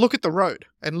 and look at the road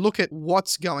and look at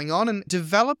what's going on and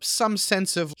develop some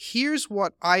sense of, here's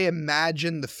what I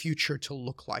imagine the future to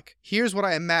look like. Here's what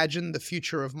I imagine the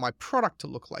future of my product to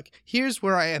look like. Here's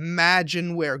where I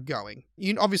imagine we're going.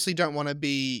 You obviously don't want to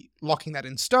be locking that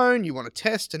in stone. You want to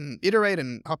test and iterate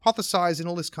and hypothesize and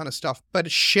all this kind of stuff. But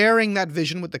sharing that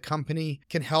vision with the company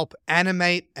can help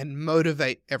animate and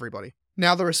motivate everybody.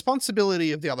 Now, the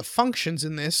responsibility of the other functions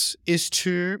in this is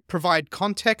to provide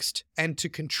context and to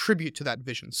contribute to that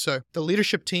vision. So the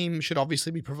leadership team should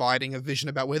obviously be providing a vision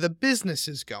about where the business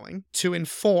is going to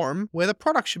inform where the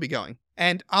product should be going.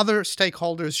 And other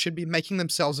stakeholders should be making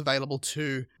themselves available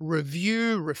to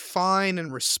review, refine,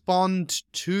 and respond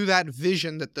to that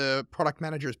vision that the product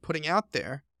manager is putting out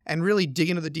there, and really dig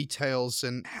into the details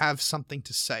and have something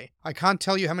to say. I can't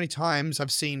tell you how many times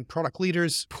I've seen product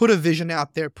leaders put a vision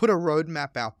out there, put a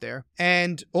roadmap out there,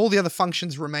 and all the other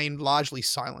functions remain largely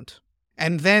silent.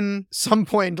 And then some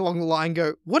point along the line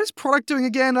go, what is product doing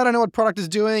again? I don't know what product is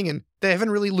doing. And they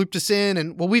haven't really looped us in.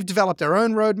 And well, we've developed our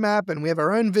own roadmap and we have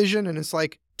our own vision. And it's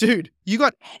like, dude, you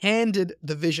got handed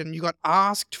the vision. You got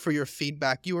asked for your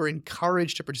feedback. You were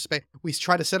encouraged to participate. We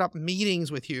tried to set up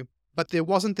meetings with you, but there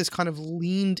wasn't this kind of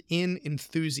leaned in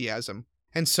enthusiasm.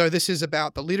 And so this is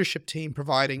about the leadership team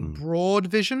providing broad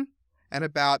vision and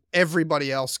about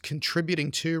everybody else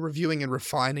contributing to reviewing and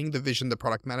refining the vision the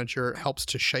product manager helps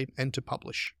to shape and to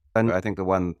publish. And I think the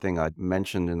one thing I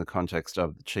mentioned in the context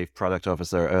of the chief product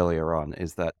officer earlier on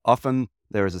is that often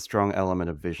there is a strong element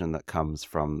of vision that comes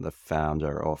from the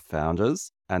founder or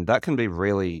founders, and that can be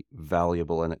really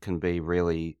valuable and it can be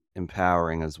really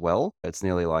empowering as well. It's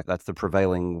nearly like that's the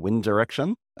prevailing wind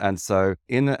direction. And so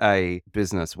in a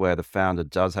business where the founder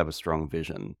does have a strong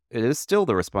vision, it is still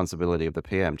the responsibility of the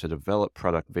PM to develop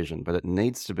product vision, but it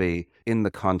needs to be in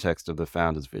the context of the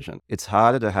founder's vision. It's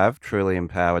harder to have truly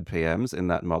empowered PMs in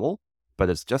that model, but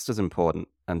it's just as important.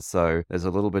 And so there's a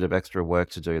little bit of extra work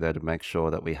to do there to make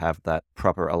sure that we have that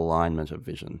proper alignment of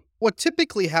vision. What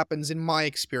typically happens in my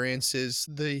experience is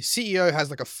the CEO has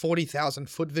like a 40,000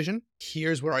 foot vision.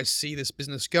 Here's where I see this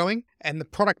business going. And the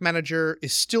product manager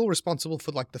is still responsible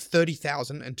for like the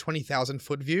 30,000 and 20,000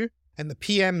 foot view. And the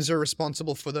PMs are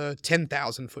responsible for the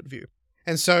 10,000 foot view.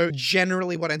 And so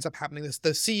generally what ends up happening is the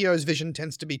CEO's vision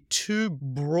tends to be too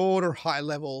broad or high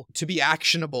level to be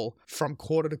actionable from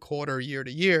quarter to quarter, year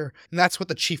to year. And that's what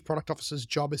the chief product officer's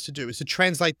job is to do, is to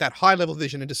translate that high level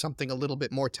vision into something a little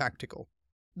bit more tactical.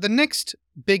 The next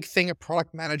big thing a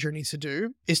product manager needs to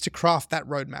do is to craft that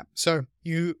roadmap. So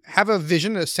you have a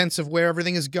vision, a sense of where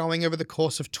everything is going over the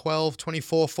course of 12,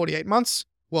 24, 48 months.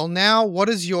 Well, now what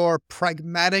is your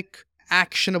pragmatic,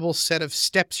 actionable set of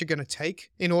steps you're going to take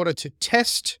in order to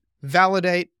test,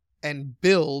 validate, and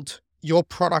build your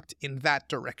product in that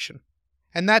direction?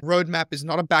 And that roadmap is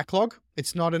not a backlog.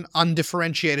 It's not an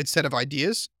undifferentiated set of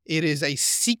ideas. It is a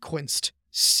sequenced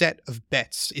set of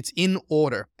bets. It's in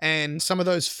order. And some of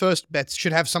those first bets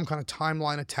should have some kind of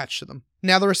timeline attached to them.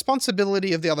 Now, the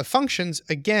responsibility of the other functions,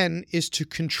 again, is to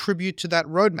contribute to that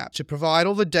roadmap, to provide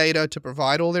all the data, to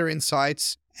provide all their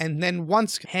insights. And then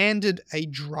once handed a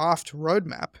draft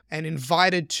roadmap and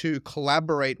invited to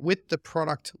collaborate with the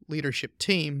product leadership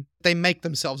team, they make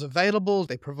themselves available.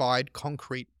 They provide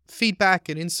concrete feedback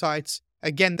and insights.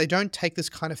 Again, they don't take this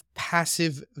kind of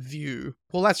passive view.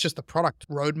 Well, that's just the product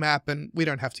roadmap and we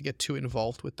don't have to get too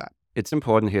involved with that. It's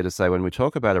important here to say when we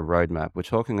talk about a roadmap, we're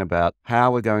talking about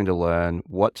how we're going to learn,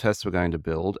 what tests we're going to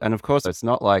build. And of course, it's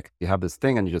not like you have this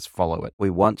thing and you just follow it.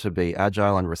 We want to be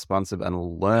agile and responsive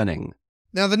and learning.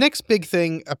 Now, the next big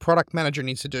thing a product manager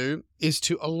needs to do is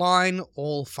to align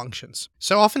all functions.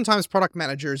 So oftentimes product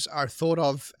managers are thought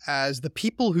of as the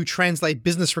people who translate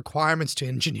business requirements to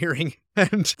engineering.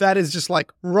 And that is just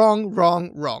like wrong,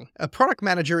 wrong, wrong. A product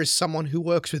manager is someone who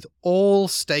works with all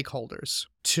stakeholders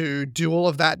to do all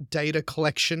of that data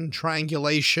collection,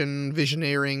 triangulation,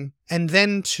 visioneering, and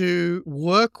then to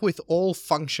work with all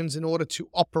functions in order to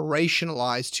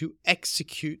operationalize, to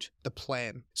execute the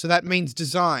plan. So that means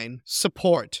design,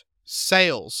 support,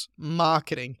 sales,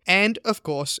 marketing, and of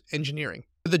course, engineering.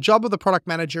 The job of the product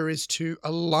manager is to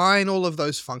align all of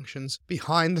those functions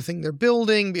behind the thing they're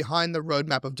building, behind the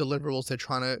roadmap of deliverables they're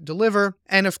trying to deliver.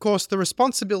 And of course, the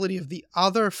responsibility of the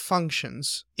other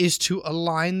functions is to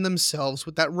align themselves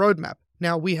with that roadmap.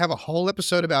 Now, we have a whole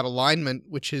episode about alignment,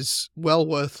 which is well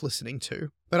worth listening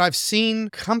to. But I've seen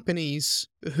companies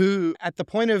who, at the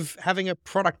point of having a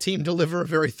product team deliver a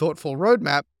very thoughtful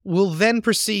roadmap, will then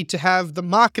proceed to have the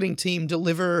marketing team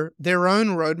deliver their own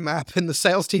roadmap and the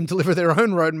sales team deliver their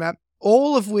own roadmap,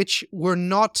 all of which were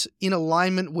not in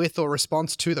alignment with or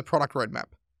response to the product roadmap,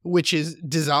 which is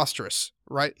disastrous,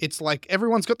 right? It's like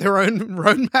everyone's got their own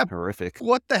roadmap. Horrific.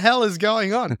 What the hell is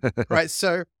going on? Right?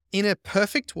 So in a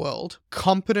perfect world,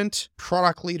 competent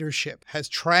product leadership has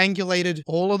triangulated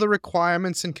all of the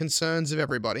requirements and concerns of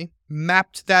everybody,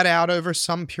 mapped that out over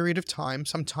some period of time,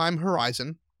 some time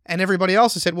horizon, and everybody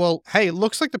else has said, well, hey,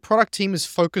 looks like the product team is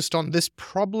focused on this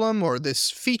problem or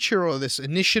this feature or this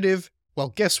initiative. Well,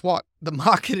 guess what? The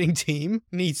marketing team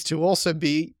needs to also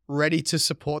be ready to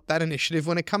support that initiative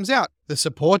when it comes out. The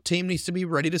support team needs to be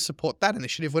ready to support that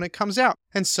initiative when it comes out,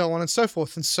 and so on and so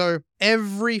forth. And so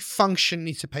every function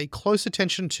needs to pay close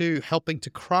attention to helping to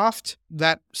craft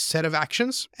that set of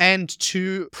actions and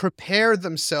to prepare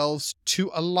themselves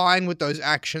to align with those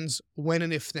actions when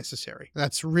and if necessary.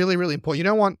 That's really, really important. You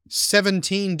don't want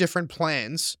 17 different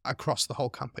plans across the whole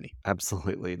company.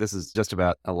 Absolutely. This is just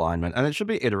about alignment, and it should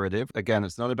be iterative. Again,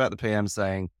 it's not about the PM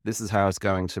saying, this is how it's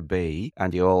going to be,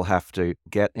 and you all have to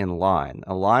get in line.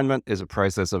 Alignment is a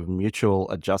process of mutual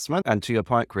adjustment. And to your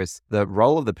point, Chris, the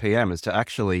role of the PM is to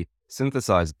actually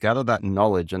synthesize, gather that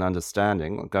knowledge and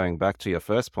understanding, going back to your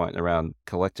first point around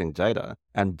collecting data,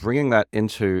 and bringing that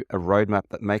into a roadmap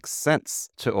that makes sense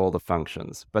to all the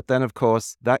functions. But then, of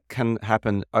course, that can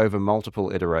happen over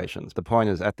multiple iterations. The point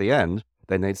is, at the end,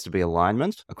 there needs to be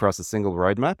alignment across a single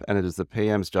roadmap, and it is the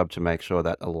PM's job to make sure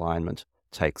that alignment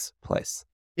takes place.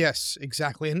 Yes,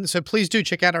 exactly. And so please do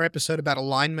check out our episode about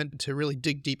alignment to really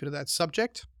dig deep into that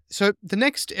subject. So the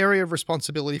next area of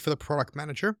responsibility for the product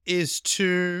manager is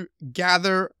to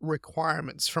gather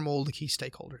requirements from all the key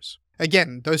stakeholders.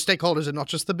 Again, those stakeholders are not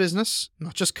just the business,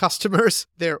 not just customers.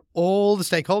 They're all the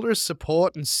stakeholders,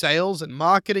 support and sales and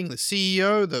marketing, the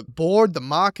CEO, the board, the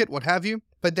market, what have you.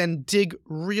 But then dig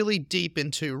really deep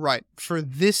into, right, for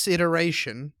this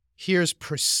iteration, here's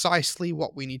precisely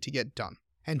what we need to get done.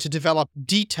 And to develop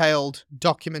detailed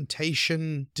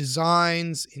documentation,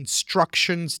 designs,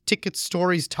 instructions, ticket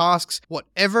stories, tasks,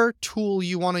 whatever tool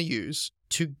you want to use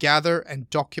to gather and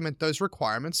document those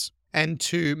requirements and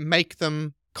to make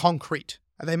them concrete.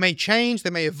 They may change, they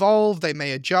may evolve, they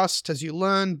may adjust as you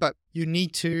learn, but you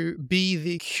need to be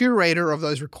the curator of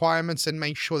those requirements and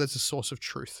make sure there's a source of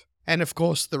truth. And of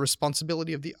course, the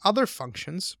responsibility of the other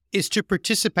functions is to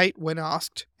participate when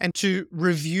asked and to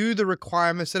review the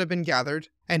requirements that have been gathered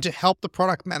and to help the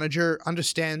product manager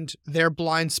understand their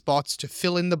blind spots, to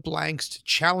fill in the blanks, to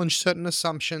challenge certain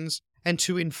assumptions, and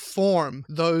to inform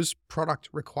those product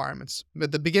requirements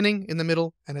at the beginning, in the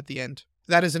middle, and at the end.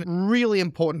 That is a really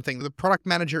important thing. The product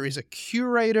manager is a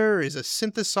curator, is a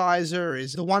synthesizer,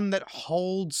 is the one that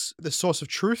holds the source of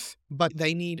truth, but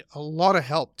they need a lot of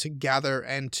help to gather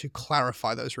and to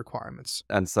clarify those requirements.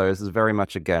 And so this is very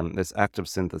much, again, this act of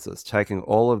synthesis, taking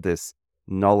all of this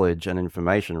knowledge and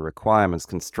information, requirements,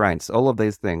 constraints, all of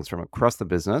these things from across the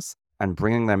business and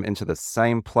bringing them into the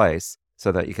same place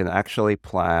so that you can actually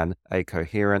plan a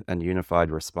coherent and unified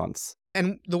response.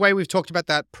 And the way we've talked about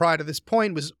that prior to this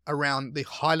point was around the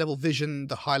high-level vision,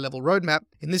 the high-level roadmap.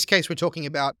 In this case, we're talking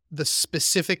about the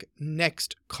specific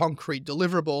next concrete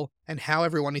deliverable and how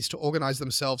everyone needs to organize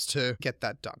themselves to get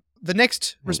that done. The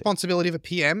next responsibility of a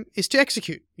PM is to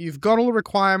execute. You've got all the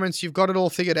requirements, you've got it all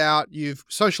figured out, you've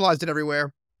socialized it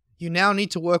everywhere. You now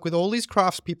need to work with all these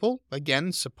craftspeople,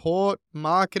 again, support,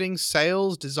 marketing,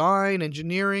 sales, design,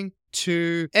 engineering,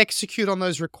 to execute on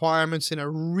those requirements in a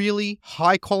really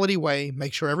high quality way,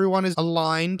 make sure everyone is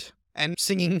aligned and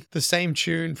singing the same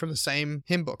tune from the same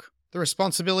hymn book. The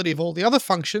responsibility of all the other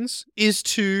functions is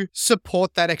to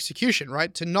support that execution,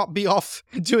 right? To not be off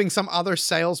doing some other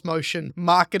sales motion,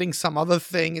 marketing some other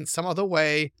thing in some other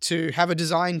way, to have a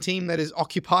design team that is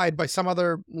occupied by some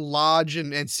other large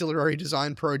and ancillary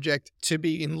design project, to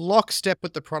be in lockstep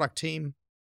with the product team.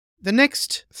 The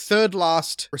next, third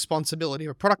last responsibility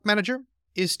of a product manager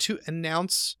is to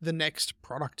announce the next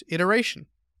product iteration.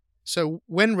 So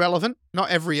when relevant, not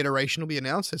every iteration will be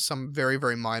announced. There's some very,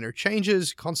 very minor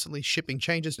changes, constantly shipping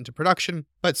changes into production,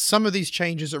 but some of these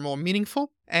changes are more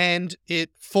meaningful and it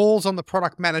falls on the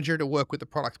product manager to work with the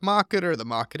product marketer, the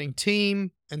marketing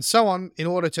team, and so on in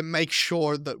order to make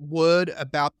sure that word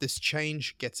about this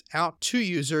change gets out to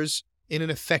users in an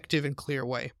effective and clear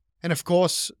way. And of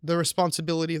course, the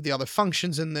responsibility of the other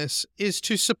functions in this is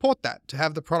to support that, to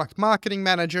have the product marketing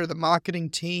manager, the marketing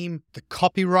team, the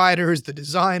copywriters, the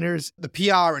designers, the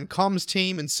PR and comms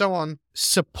team, and so on,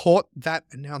 support that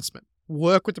announcement.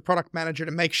 Work with the product manager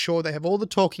to make sure they have all the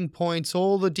talking points,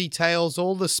 all the details,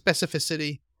 all the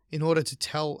specificity in order to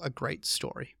tell a great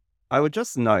story. I would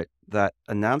just note that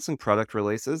announcing product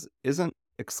releases isn't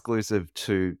exclusive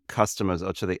to customers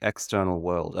or to the external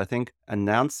world. I think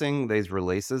announcing these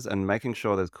releases and making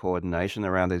sure there's coordination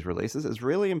around these releases is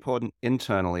really important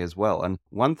internally as well. And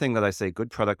one thing that I see good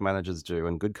product managers do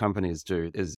and good companies do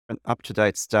is an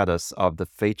up-to-date status of the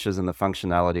features and the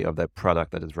functionality of their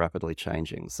product that is rapidly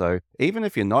changing. So even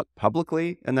if you're not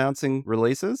publicly announcing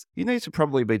releases, you need to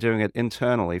probably be doing it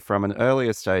internally from an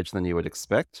earlier stage than you would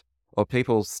expect, or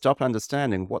people stop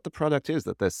understanding what the product is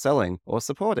that they're selling or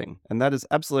supporting. And that is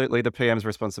absolutely the PM's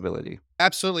responsibility.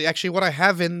 Absolutely. Actually, what I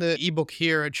have in the ebook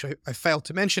here, which I failed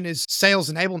to mention, is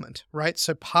sales enablement, right?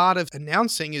 So part of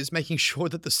announcing is making sure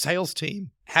that the sales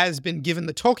team has been given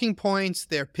the talking points,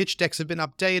 their pitch decks have been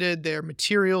updated, their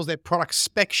materials, their product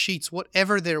spec sheets,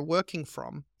 whatever they're working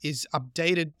from is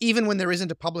updated, even when there isn't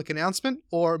a public announcement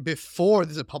or before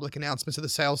there's a public announcement, so the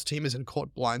sales team isn't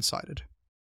caught blindsided.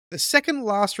 The second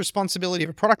last responsibility of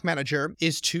a product manager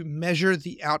is to measure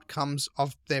the outcomes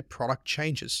of their product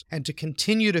changes and to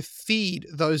continue to feed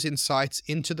those insights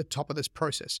into the top of this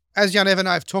process. As Jan Evan and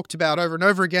I have talked about over and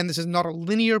over again, this is not a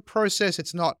linear process.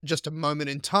 It's not just a moment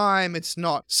in time. It's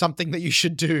not something that you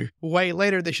should do way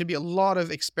later. There should be a lot of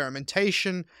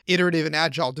experimentation, iterative and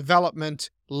agile development,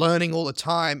 learning all the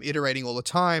time, iterating all the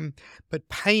time, but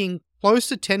paying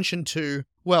close attention to,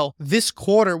 well, this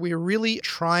quarter, we're really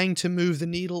trying to move the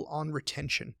needle on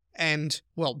retention. And,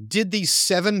 well, did these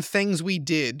 7 things we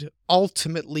did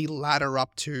ultimately ladder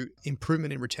up to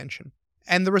improvement in retention?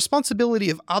 And the responsibility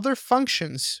of other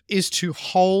functions is to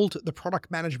hold the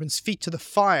product management's feet to the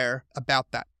fire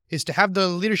about that, is to have the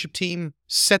leadership team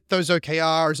set those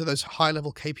OKRs or those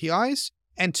high-level KPIs,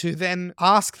 and to then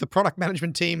ask the product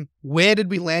management team, where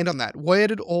did we land on that? Where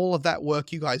did all of that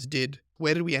work you guys did?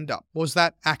 Where did we end up? Was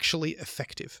that actually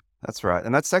effective? That's right.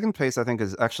 And that second piece, I think,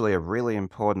 is actually a really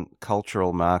important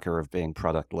cultural marker of being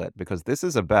product-led, because this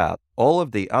is about all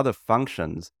of the other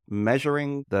functions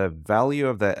measuring the value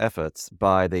of their efforts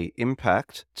by the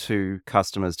impact to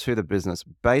customers, to the business,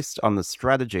 based on the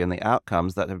strategy and the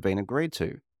outcomes that have been agreed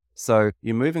to. So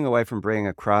you're moving away from being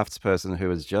a craftsperson who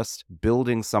is just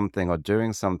building something or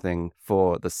doing something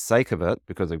for the sake of it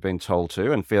because they've been told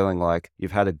to, and feeling like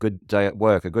you've had a good day at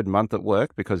work, a good month at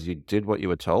work because you did what you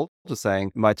were told, to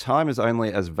saying my time is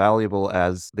only as valuable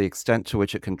as the extent to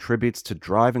which it contributes to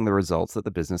driving the results that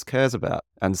the business cares about.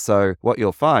 And so what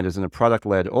you'll find is in a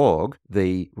product-led org,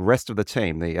 the rest of the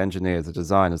team, the engineers, the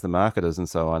designers, the marketers, and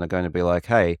so on, are going to be like,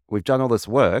 hey, we've done all this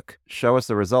work, show us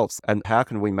the results, and how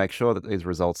can we make sure that these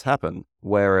results happen?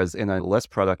 Whereas in a less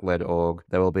product-led org,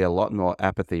 there will be a lot more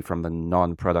apathy from the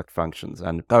non-product functions.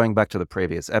 And going back to the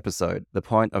previous episode, the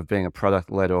point of being a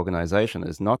product-led organization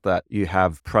is not that you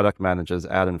have product managers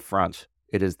out in front.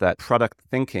 It is that product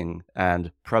thinking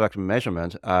and product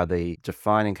measurement are the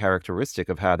defining characteristic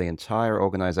of how the entire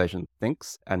organization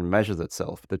thinks and measures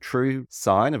itself. The true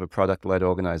sign of a product-led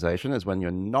organization is when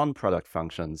your non-product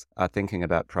functions are thinking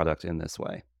about product in this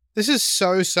way. This is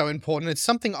so important. It's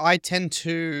something I tend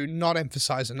to not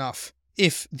emphasize enough.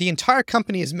 If the entire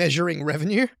company is measuring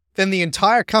revenue, then the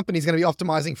entire company is going to be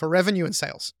optimizing for revenue and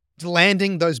sales,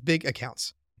 landing those big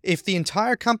accounts. If the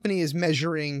entire company is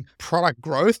measuring product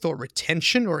growth or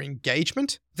retention or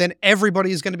engagement, then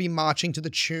everybody is going to be marching to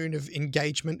the tune of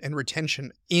engagement and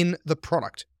retention in the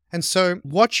product. And so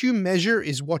what you measure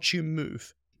is what you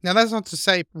move. Now, that's not to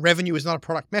say revenue is not a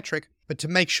product metric, but to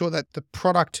make sure that the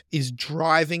product is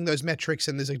driving those metrics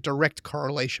and there's a direct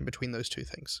correlation between those two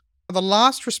things. The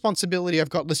last responsibility I've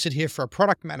got listed here for a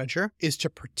product manager is to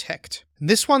protect. And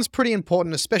this one's pretty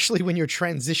important, especially when you're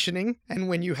transitioning and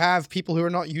when you have people who are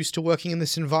not used to working in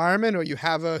this environment, or you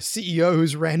have a CEO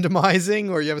who's randomizing,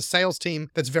 or you have a sales team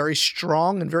that's very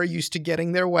strong and very used to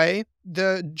getting their way.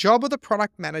 The job of the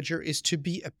product manager is to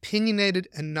be opinionated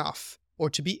enough, or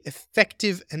to be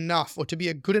effective enough, or to be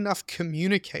a good enough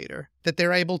communicator that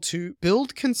they're able to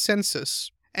build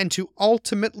consensus and to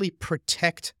ultimately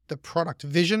protect the product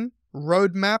vision,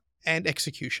 roadmap, and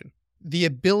execution. The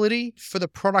ability for the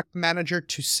product manager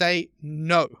to say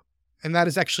no. And that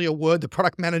is actually a word the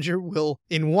product manager will,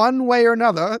 in one way or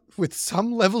another, with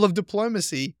some level of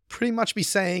diplomacy, pretty much be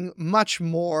saying much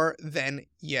more than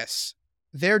yes.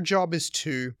 Their job is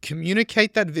to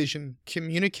communicate that vision,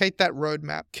 communicate that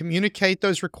roadmap, communicate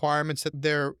those requirements that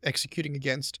they're executing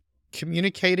against,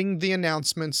 communicating the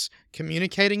announcements,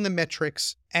 communicating the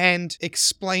metrics, and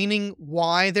explaining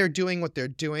why they're doing what they're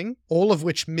doing, all of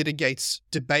which mitigates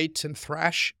debate and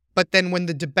thrash. But then when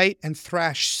the debate and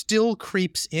thrash still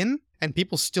creeps in, and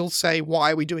people still say,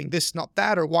 why are we doing this, not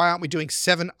that, or why aren't we doing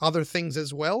 7 other things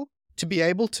as well? To be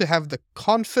able to have the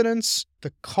confidence,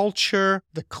 the culture,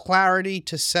 the clarity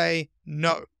to say,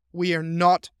 no, we are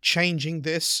not changing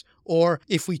this, or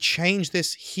if we change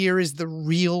this, here is the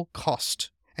real cost,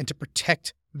 and to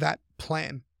protect that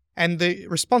plan. And the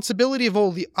responsibility of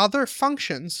all the other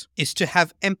functions is to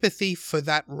have empathy for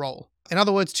that role. In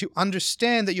other words, to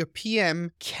understand that your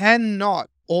PM cannot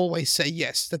always say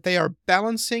yes, that they are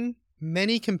balancing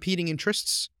many competing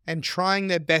interests and trying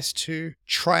their best to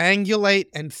triangulate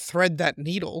and thread that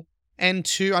needle, and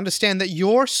to understand that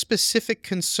your specific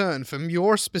concern from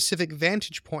your specific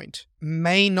vantage point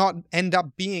may not end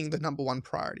up being the number one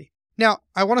priority. Now,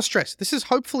 I want to stress, this is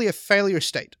hopefully a failure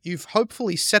state. You've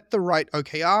hopefully set the right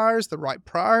OKRs, the right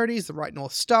priorities, the right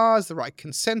North Stars, the right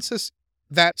consensus,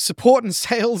 that support and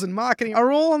sales and marketing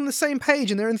are all on the same page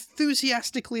and they're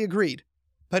enthusiastically agreed.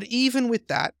 But even with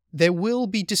that, there will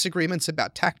be disagreements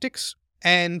about tactics,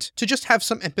 and to just have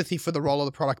some empathy for the role of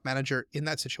the product manager in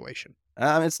that situation.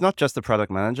 It's not just the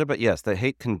product manager, but yes, the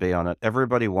heat can be on it.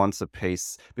 Everybody wants a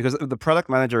piece because the product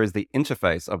manager is the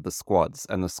interface of the squads,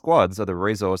 and the squads are the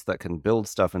resource that can build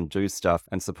stuff and do stuff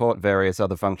and support various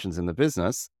other functions in the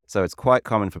business. So it's quite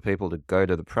common for people to go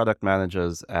to the product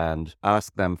managers and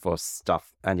ask them for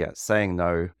stuff. And yeah, saying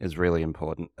no is really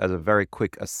important. As a very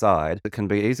quick aside, it can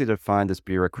be easy to find this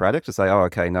bureaucratic to say, oh,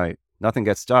 okay, no, nothing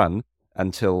gets done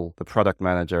until the product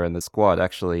manager and the squad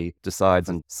actually decides.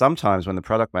 And sometimes when the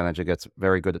product manager gets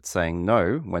very good at saying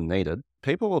no when needed,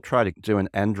 people will try to do an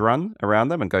end run around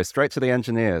them and go straight to the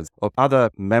engineers or other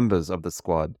members of the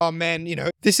squad. Oh man,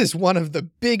 this is one of the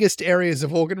biggest areas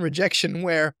of organ rejection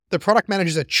where the product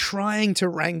managers are trying to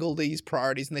wrangle these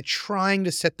priorities and they're trying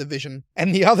to set the vision.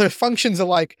 And the other functions are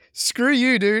like, screw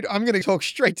you, dude. I'm going to talk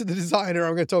straight to the designer.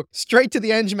 I'm going to talk straight to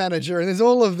the eng manager. And there's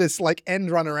all of this like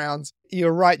end run arounds.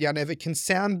 You're right, Yaniv. It can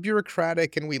sound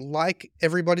bureaucratic and we like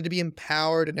everybody to be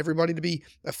empowered and everybody to be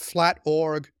a flat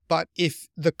org. But if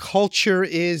the culture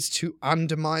is to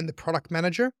undermine the product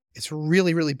manager, it's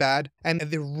really, really bad. And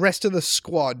the rest of the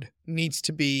squad needs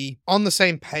to be on the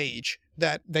same page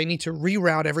that they need to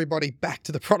reroute everybody back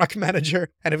to the product manager.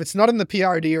 And if it's not in the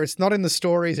PRD or it's not in the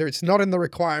stories or it's not in the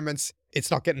requirements,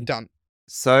 it's not getting done.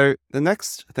 So the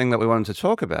next thing that we wanted to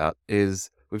talk about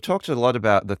is we've talked a lot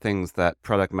about the things that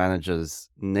product managers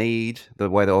need, the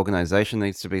way the organization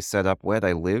needs to be set up, where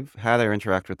they live, how they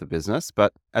interact with the business.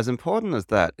 But as important as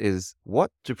that is,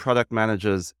 what do product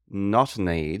managers not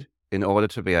need in order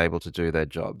to be able to do their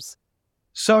jobs?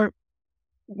 So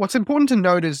what's important to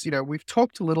note is, we've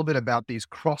talked a little bit about these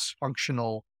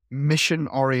cross-functional,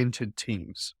 mission-oriented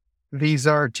teams. These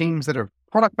are teams that are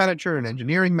product manager, an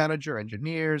engineering manager,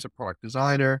 engineers, a product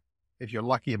designer. If you're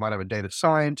lucky, you might have a data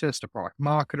scientist, a product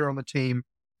marketer on the team.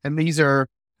 And these are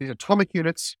these atomic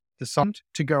units designed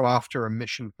to go after a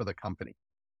mission for the company.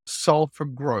 Solve for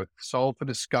growth, solve for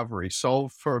discovery,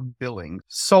 solve for billing,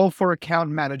 solve for account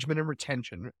management and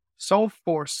retention, solve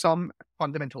for some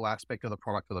fundamental aspect of the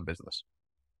product or the business.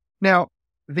 Now,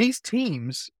 these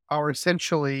teams are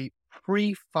essentially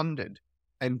pre-funded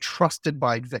and trusted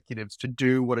by executives to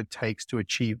do what it takes to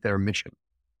achieve their mission.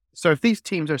 So if these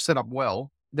teams are set up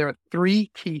well, there are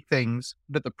three key things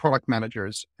that the product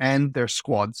managers and their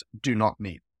squads do not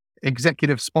need: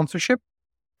 executive sponsorship,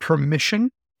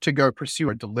 permission to go pursue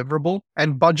a deliverable,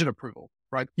 and budget approval,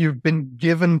 right? You've been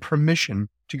given permission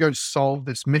to go solve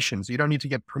this mission. So you don't need to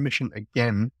get permission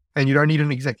again. And you don't need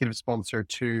an executive sponsor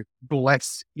to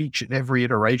bless each and every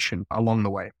iteration along the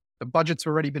way. The budget's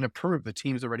already been approved. The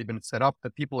team's already been set up. The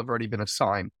people have already been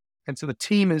assigned. And so the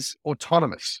team is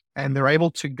autonomous and they're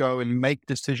able to go and make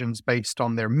decisions based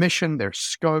on their mission, their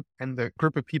scope, and the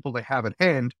group of people they have at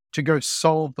hand to go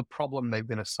solve the problem they've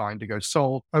been assigned to go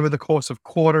solve over the course of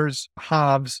quarters,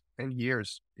 halves, and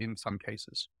years in some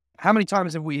cases. How many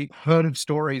times have we heard of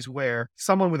stories where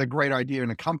someone with a great idea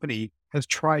in a company has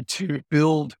tried to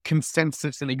build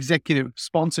consensus and executive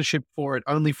sponsorship for it,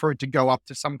 only for it to go up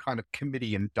to some kind of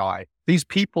committee and die? These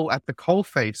people at the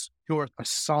coalface who are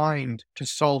assigned to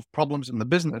solve problems in the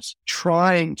business,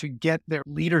 trying to get their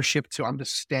leadership to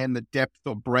understand the depth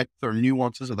or breadth or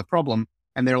nuances of the problem.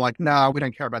 And they're like, nah, we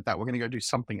don't care about that. We're going to go do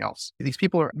something else. These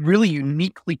people are really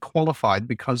uniquely qualified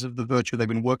because of the virtue they've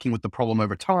been working with the problem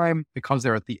over time, because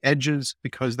they're at the edges,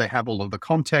 because they have all of the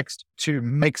context to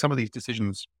make some of these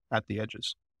decisions at the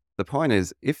edges. The point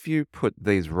is, if you put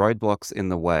these roadblocks in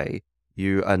the way,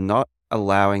 you are not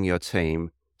allowing your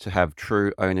team to have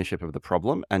true ownership of the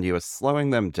problem, and you are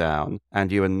slowing them down,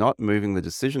 and you are not moving the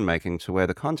decision-making to where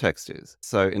the context is.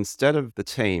 So instead of the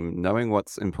team knowing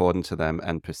what's important to them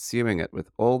and pursuing it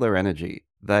with all their energy,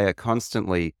 they are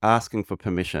constantly asking for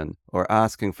permission or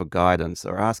asking for guidance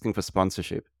or asking for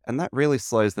sponsorship. And that really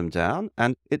slows them down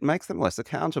and it makes them less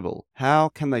accountable. How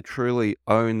can they truly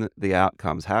own the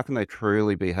outcomes? How can they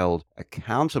truly be held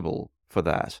accountable for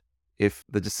that if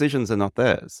the decisions are not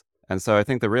theirs? And so I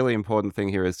think the really important thing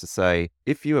here is to say,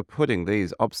 if you are putting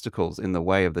these obstacles in the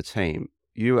way of the team,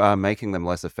 you are making them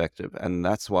less effective. And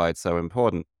that's why it's so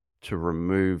important to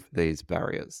remove these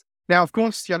barriers. Now, of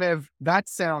course, Yaniv, that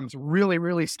sounds really,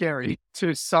 really scary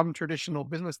to some traditional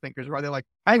business thinkers, right? They're like,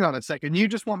 hang on a second, you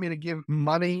just want me to give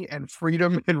money and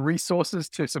freedom and resources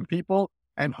to some people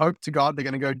and hope to God they're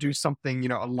going to go do something,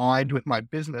 aligned with my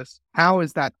business. How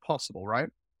is that possible, right?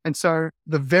 And so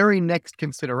the very next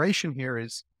consideration here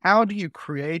is, how do you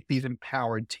create these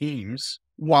empowered teams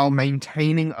while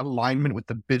maintaining alignment with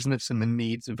the business and the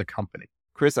needs of the company?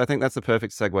 Chris, I think that's the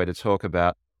perfect segue to talk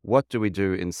about what do we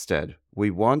do instead? We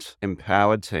want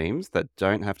empowered teams that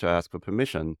don't have to ask for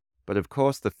permission, But of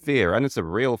course, the fear, and it's a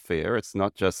real fear, it's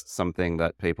not just something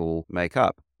that people make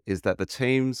up, is that the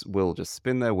teams will just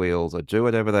spin their wheels or do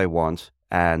whatever they want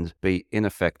and be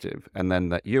ineffective. And then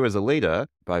that you as a leader,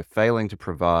 by failing to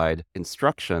provide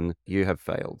instruction, you have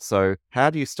failed. So how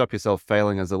do you stop yourself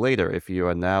failing as a leader if you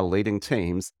are now leading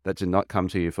teams that do not come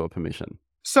to you for permission?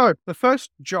 So the first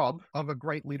job of a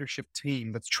great leadership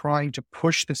team that's trying to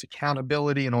push this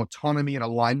accountability and autonomy and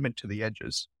alignment to the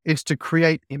edges is to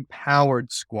create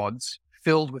empowered squads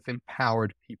filled with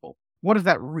empowered people. What does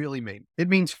that really mean? It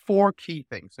means 4 key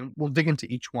things, and we'll dig into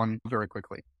each one very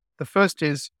quickly. The first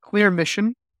is clear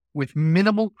mission with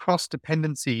minimal cross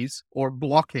dependencies or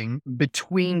blocking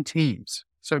between teams.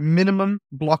 So minimum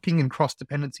blocking and cross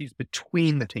dependencies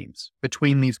between the teams,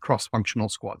 between these cross-functional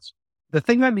squads. The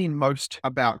thing I mean most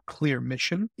about clear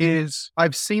mission is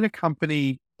I've seen a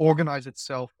company organize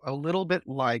itself a little bit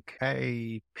like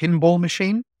a pinball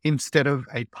machine instead of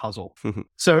a puzzle.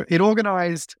 So it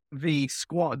organized the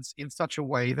squads in such a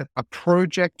way that a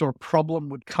project or problem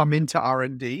would come into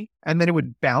R&D and then it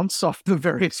would bounce off the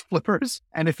various flippers.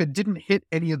 And if it didn't hit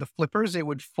any of the flippers, it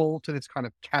would fall to this kind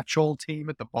of catch-all team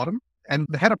at the bottom. And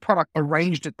the head of product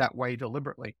arranged it that way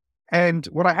deliberately. And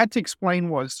what I had to explain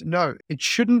was, no, it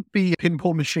shouldn't be a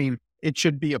pinball machine. It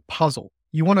should be a puzzle.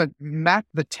 You want to map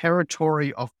the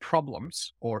territory of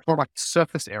problems or product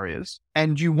surface areas,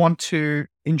 and you want to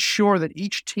ensure that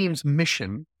each team's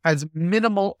mission has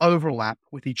minimal overlap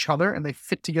with each other and they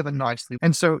fit together nicely.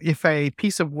 And so if a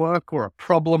piece of work or a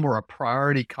problem or a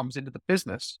priority comes into the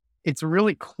business, it's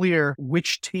really clear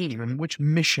which team and which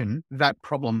mission that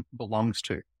problem belongs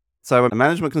to. So a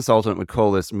management consultant would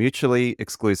call this mutually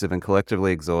exclusive and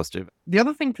collectively exhaustive. The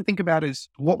other thing to think about is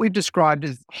what we've described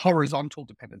as horizontal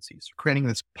dependencies, creating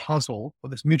this puzzle or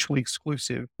this mutually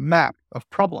exclusive map of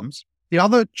problems. The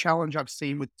other challenge I've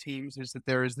seen with teams is that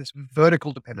there is this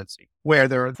vertical dependency where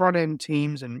there are front-end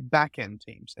teams and back-end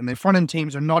teams. And the front-end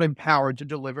teams are not empowered to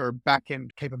deliver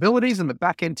back-end capabilities and the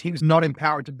back-end teams not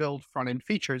empowered to build front-end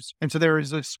features. And so there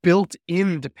is this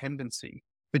built-in dependency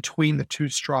between the two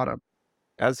strata.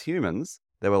 As humans,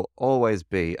 there will always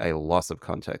be a loss of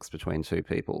context between two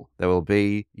people. There will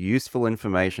be useful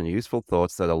information, useful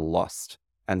thoughts that are lost.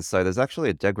 And so there's actually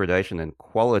a degradation in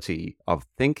quality of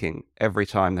thinking every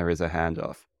time there is a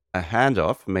handoff. A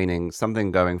handoff, meaning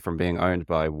something going from being owned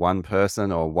by one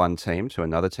person or one team to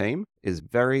another team, is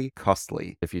very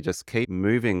costly. If you just keep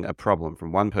moving a problem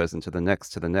from one person to the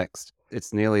next,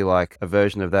 it's nearly like a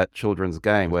version of that children's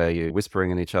game where you're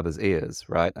whispering in each other's ears,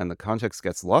 right? And the context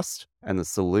gets lost and the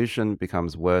solution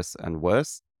becomes worse and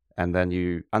worse. And then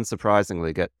you,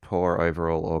 unsurprisingly, get poor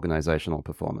overall organizational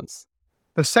performance.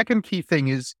 The second key thing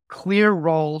is clear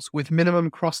roles with minimum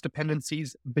cross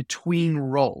dependencies between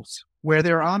roles, where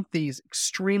there aren't these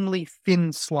extremely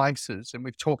thin slices. And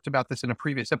we've talked about this in a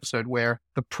previous episode where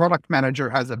the product manager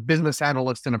has a business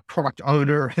analyst and a product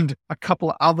owner and a couple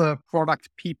of other product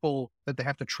people that they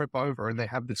have to trip over. And they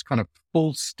have this kind of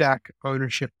full stack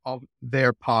ownership of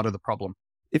their part of the problem.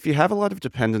 If you have a lot of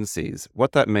dependencies,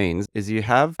 what that means is you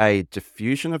have a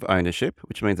diffusion of ownership,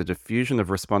 which means a diffusion of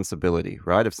responsibility,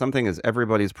 right? If something is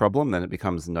everybody's problem, then it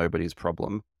becomes nobody's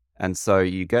problem. And so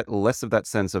you get less of that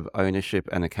sense of ownership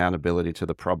and accountability to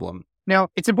the problem. Now,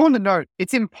 it's important to note,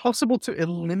 it's impossible to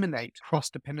eliminate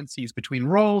cross-dependencies between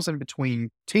roles and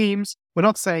between teams. We're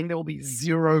not saying there will be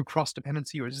zero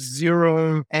cross-dependency or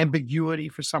zero ambiguity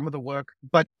for some of the work,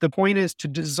 but the point is to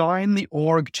design the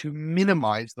org to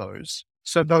minimize those.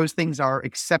 So those things are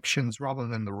exceptions rather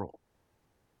than the rule.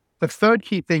 The third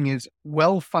key thing is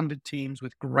well-funded teams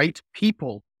with great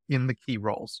people in the key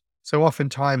roles. So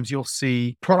oftentimes you'll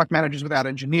see product managers without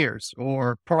engineers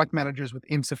or product managers with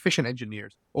insufficient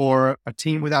engineers or a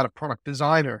team without a product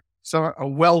designer. So a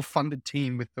well-funded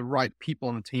team with the right people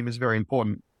on the team is very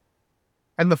important.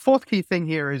 And the fourth key thing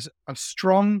here is a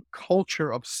strong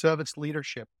culture of service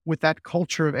leadership with that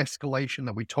culture of escalation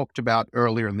that we talked about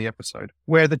earlier in the episode,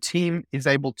 where the team is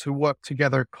able to work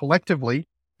together collectively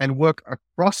and work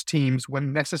across teams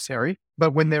when necessary.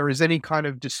 But when there is any kind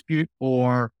of dispute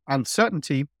or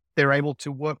uncertainty, they're able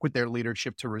to work with their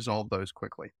leadership to resolve those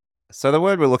quickly. So the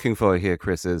word we're looking for here,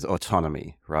 Chris, is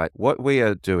autonomy, right? What we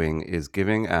are doing is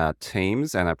giving our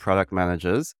teams and our product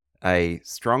managers a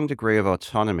strong degree of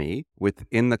autonomy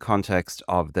within the context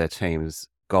of their team's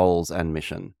goals and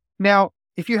mission. Now,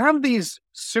 if you have these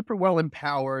super well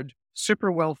empowered,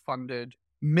 super well funded,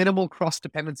 minimal cross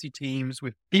dependency teams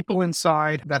with people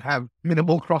inside that have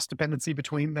minimal cross dependency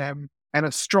between them and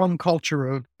a strong culture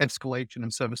of escalation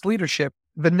and service leadership,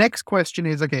 the next question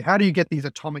is, okay, how do you get these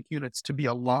atomic units to be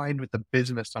aligned with the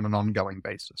business on an ongoing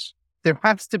basis? There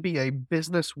has to be a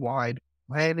business-wide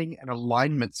planning and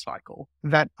alignment cycle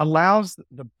that allows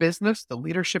the business, the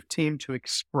leadership team to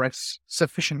express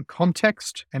sufficient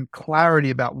context and clarity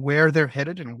about where they're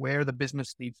headed and where the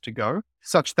business needs to go,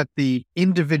 such that the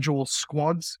individual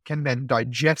squads can then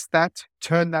digest that,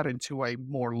 turn that into a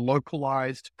more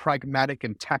localized, pragmatic,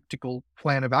 and tactical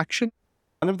plan of action.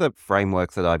 One of the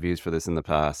frameworks that I've used for this in the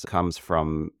past comes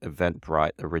from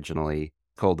Eventbrite originally,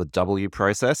 called the W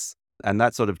process. And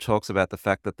that sort of talks about the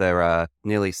fact that there are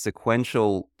nearly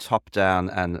sequential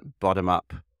top-down and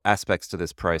bottom-up aspects to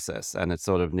this process. And it's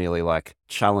sort of nearly like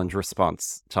challenge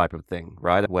response type of thing,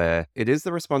 right? Where it is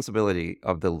the responsibility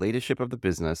of the leadership of the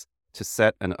business to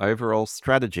set an overall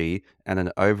strategy and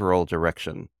an overall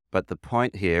direction. But the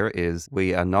point here is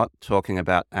we are not talking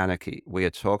about anarchy. We are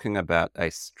talking about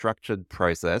a structured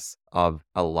process of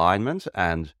alignment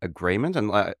and agreement.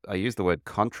 And I use the word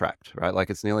contract, right? Like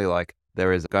it's nearly like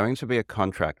there is going to be a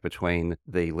contract between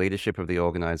the leadership of the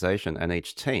organization and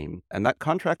each team. And that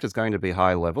contract is going to be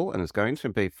high level and is going to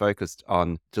be focused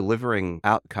on delivering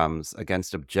outcomes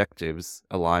against objectives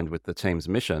aligned with the team's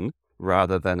mission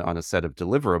rather than on a set of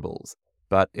deliverables.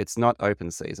 But it's not open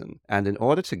season. And in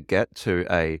order to get to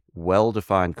a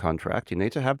well-defined contract, you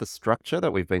need to have the structure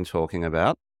that we've been talking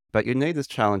about, but you need this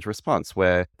challenge response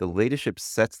where the leadership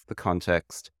sets the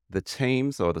context, the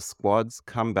teams or the squads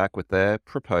come back with their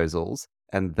proposals,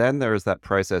 and then there is that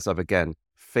process of, again,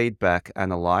 feedback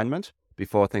and alignment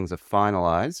before things are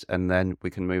finalized, and then we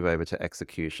can move over to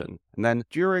execution. And then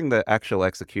during the actual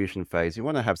execution phase, you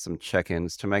want to have some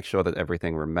check-ins to make sure that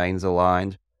everything remains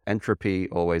aligned. Entropy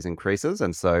always increases,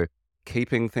 and so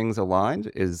keeping things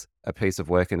aligned is a piece of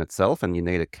work in itself, and you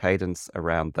need a cadence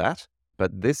around that.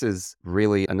 But this is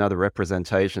really another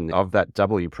representation of that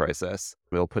W process.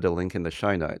 We'll put a link in the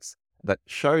show notes that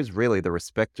shows really the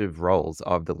respective roles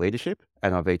of the leadership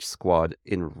and of each squad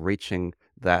in reaching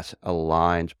that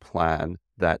aligned plan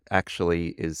that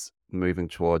actually is moving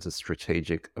towards a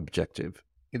strategic objective.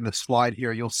 In the slide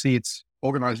here, you'll see it's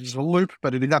organized as a loop,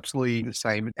 but it is absolutely the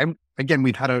same. And again,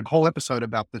 we've had a whole episode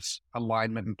about this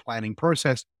alignment and planning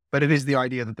process, but it is the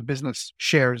idea that the business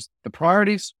shares the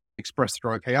priorities, express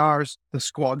their OKRs, the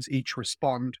squads each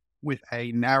respond with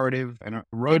a narrative and a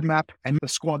roadmap, and the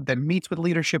squad then meets with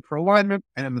leadership for alignment,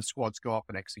 and then the squads go off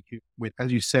and execute with,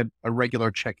 as you said, a regular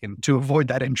check-in to avoid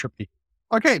that entropy.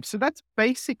 Okay, so that's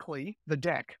basically the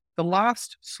deck. The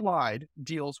last slide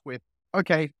deals with,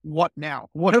 okay, what now?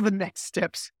 What are the next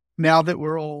steps now that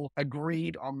we're all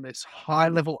agreed on this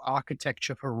high-level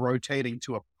architecture for rotating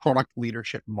to a product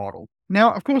leadership model?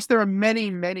 Now, of course, there are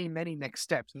many, many, many next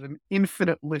steps. There's an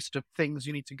infinite list of things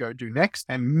you need to go do next,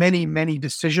 and many, many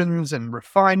decisions and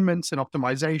refinements and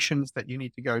optimizations that you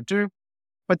need to go do.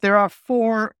 But there are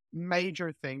 4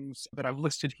 major things that I've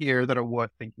listed here that are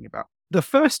worth thinking about. The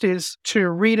first is to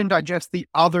read and digest the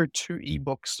other 2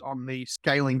 ebooks on the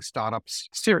Scaling Startups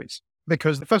series,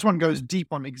 because the first one goes deep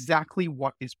on exactly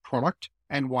what is product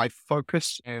and why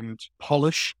focus and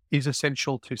polish is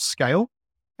essential to scale.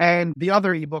 And the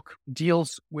other ebook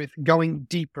deals with going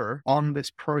deeper on this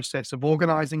process of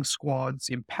organizing squads,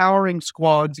 empowering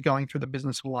squads, going through the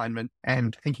business alignment,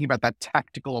 and thinking about that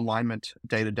tactical alignment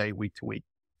day to day, week to week.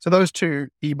 So those 2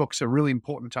 ebooks are really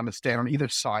important to understand on either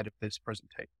side of this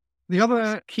presentation. The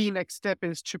other key next step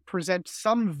is to present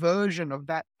some version of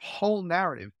that whole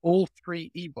narrative, all 3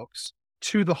 ebooks,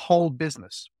 to the whole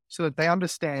business so that they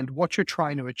understand what you're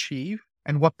trying to achieve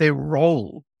and what their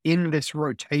role in this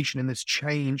rotation, in this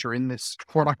change, or in this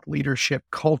product leadership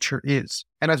culture is.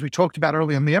 And as we talked about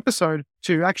earlier in the episode,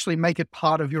 to actually make it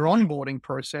part of your onboarding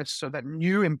process so that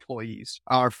new employees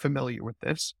are familiar with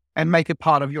this, and make it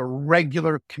part of your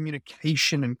regular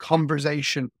communication and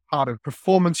conversation, part of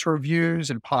performance reviews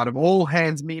and part of all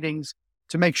hands meetings,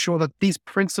 to make sure that these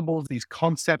principles, these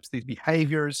concepts, these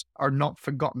behaviors are not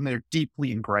forgotten. They're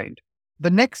deeply ingrained. The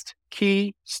next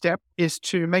key step is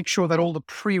to make sure that all the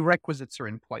prerequisites are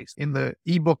in place. In the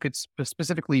ebook, it's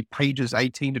specifically pages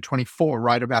 18 to 24,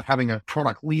 right? About having a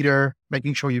product leader,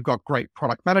 making sure you've got great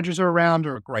product managers around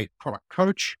or a great product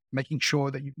coach, making sure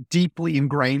that you deeply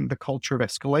ingrain the culture of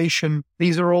escalation.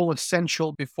 These are all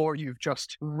essential before you've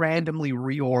just randomly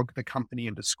reorg the company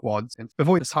into squads and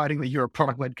before deciding that you're a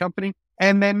product-led company.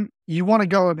 And then you want to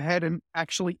go ahead and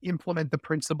actually implement the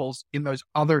principles in those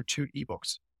other 2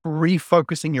 ebooks.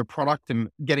 Refocusing your product and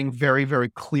getting very, very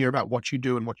clear about what you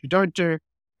do and what you don't do,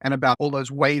 and about all those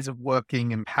ways of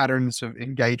working and patterns of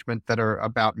engagement that are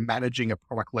about managing a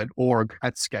product-led org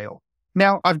at scale.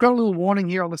 Now, I've got a little warning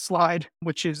here on the slide,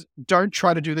 which is don't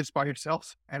try to do this by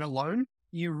yourself and alone.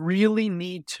 You really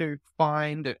need to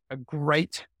find a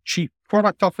great chief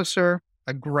product officer,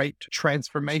 a great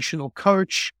transformational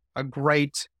coach, a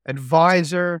great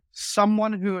advisor,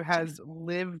 someone who has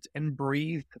lived and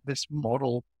breathed this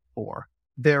model before.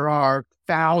 There are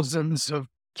thousands of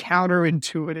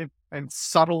counterintuitive and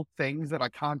subtle things that I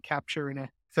can't capture in a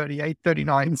 38,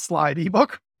 39 slide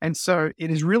ebook. And so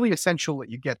it is really essential that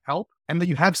you get help and that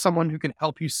you have someone who can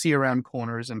help you see around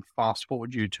corners and fast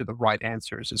forward you to the right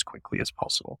answers as quickly as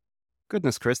possible.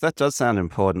 Goodness, Chris, that does sound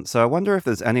important. So I wonder if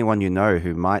there's anyone you know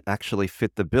who might actually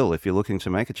fit the bill if you're looking to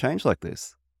make a change like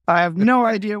this. I have no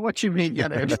idea what you mean,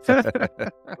 Yaniv.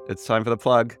 It's time for the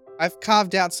plug. I've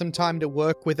carved out some time to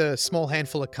work with a small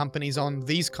handful of companies on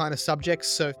these kind of subjects,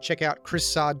 so check out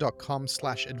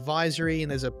chrissaad.com/advisory,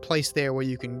 and there's a place there where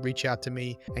you can reach out to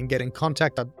me and get in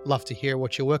contact. I'd love to hear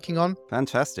what you're working on.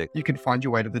 Fantastic. You can find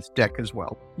your way to this deck as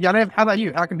well. Yaniv, how about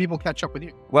you? How can people catch up with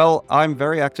you? Well, I'm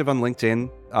very active on LinkedIn.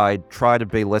 I try to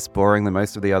be less boring than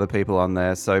most of the other people on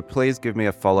there, so please give me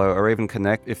a follow or even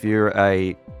connect. If you're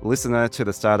a listener to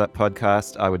the Startup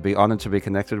Podcast, I would be honored to be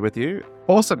connected with you.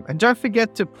 Awesome. And don't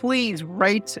forget to please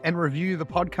rate and review the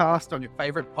podcast on your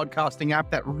favorite podcasting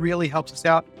app. That really helps us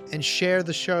out. And share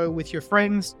the show with your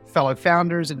Friends, fellow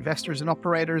founders, investors, and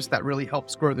operators. That really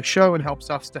helps grow the show and helps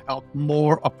us to help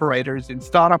more operators in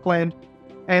startup land.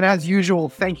 And as usual,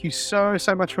 thank you so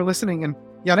much for listening. And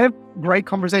Yaniv, great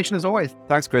conversation as always.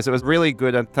 Thanks, Chris. It was really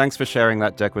good, and thanks for sharing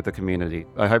that deck with the community.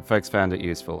 I hope folks found it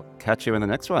useful. Catch you in the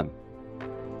next one.